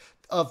life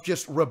of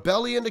just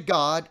rebellion to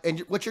God. And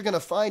what you're going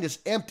to find is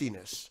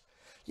emptiness.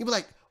 You'll be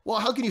like, well,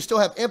 how can you still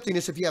have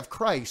emptiness if you have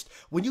Christ?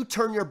 When you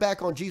turn your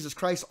back on Jesus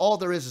Christ, all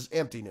there is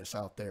emptiness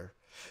out there.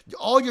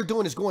 All you're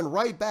doing is going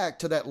right back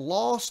to that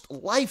lost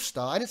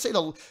lifestyle. I didn't say,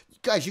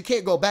 guys, you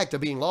can't go back to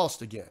being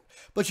lost again.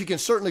 But you can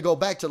certainly go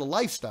back to the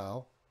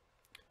lifestyle.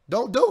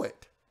 Don't do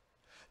it.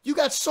 You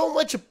got so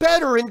much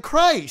better in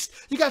Christ.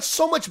 You got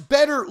so much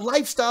better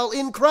lifestyle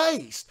in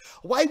Christ.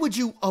 Why would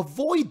you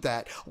avoid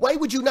that? Why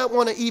would you not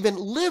want to even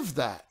live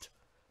that?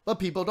 But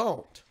people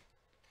don't.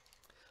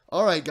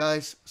 All right,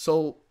 guys.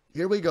 So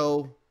here we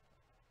go.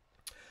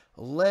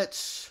 I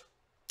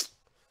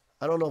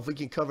don't know if we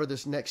can cover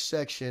this next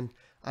section.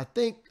 I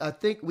think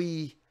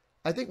we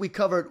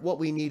covered what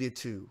we needed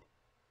to.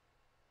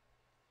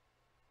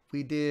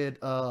 We did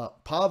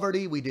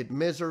poverty. We did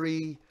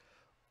misery.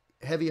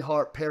 Heavy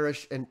heart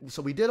perish. And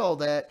so we did all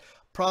that.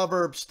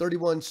 Proverbs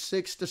 31,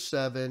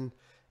 6-7.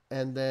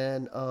 And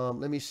then,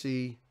 let me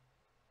see.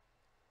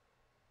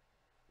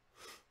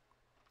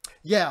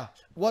 Yeah,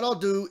 what I'll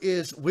do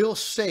is we're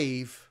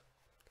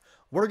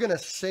going to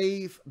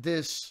save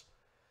this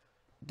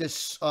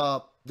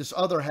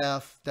other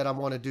half that I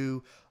want to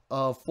do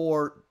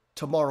for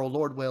tomorrow,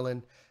 Lord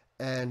willing.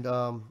 And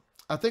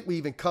I think we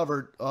even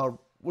covered,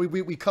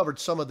 we covered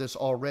some of this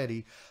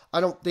already. I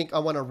don't think I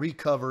want to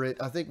recover it.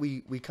 I think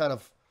we kind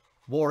of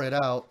wore it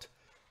out.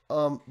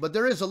 But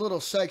there is a little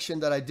section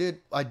that I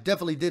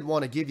definitely did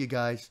want to give you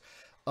guys,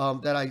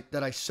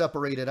 that I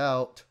separated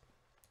out,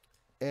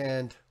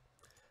 and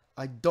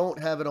I don't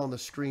have it on the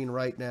screen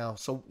right now.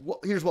 So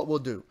here's what we'll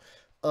do.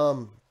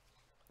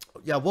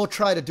 Yeah, we'll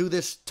try to do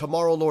this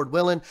tomorrow, Lord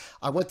willing.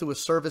 I went through a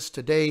service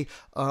today.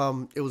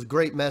 It was a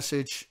great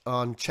message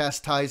on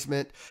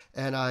chastisement,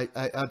 and I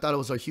thought it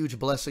was a huge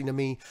blessing to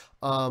me.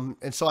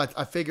 And so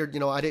I figured,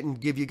 I didn't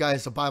give you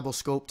guys a Bible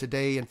scope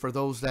today. And for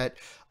those that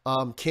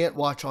can't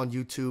watch on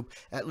YouTube,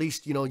 at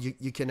least,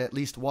 you can at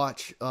least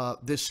watch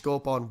this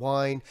scope on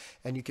wine,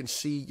 and you can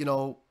see,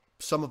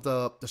 some of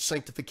the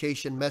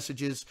sanctification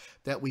messages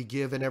that we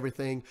give and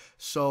everything.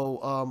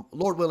 So,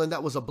 Lord willing,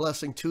 that was a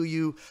blessing to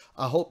you.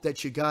 I hope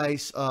that you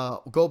guys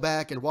go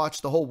back and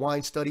watch the whole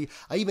wine study.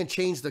 I even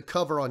changed the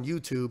cover on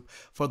YouTube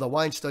for the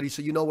wine study,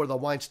 so you know where the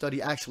wine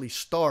study actually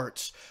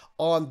starts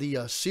on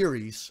the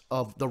series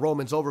of the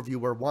Romans overview,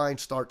 where wine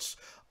starts,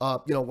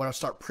 when I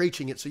start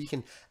preaching it, so you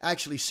can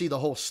actually see the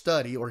whole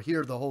study or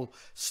hear the whole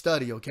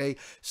study, okay?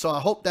 So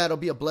I hope that'll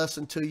be a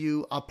blessing to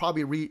you. I'll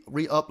probably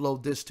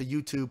re-upload this to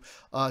YouTube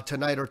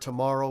tonight or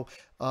tomorrow.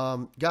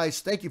 Guys,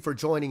 thank you for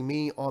joining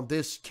me on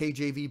this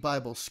KJV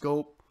Bible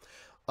Scope.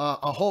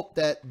 I hope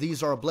that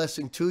these are a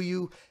blessing to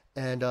you,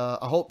 and I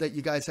hope that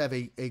you guys have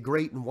a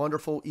great and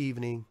wonderful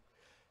evening.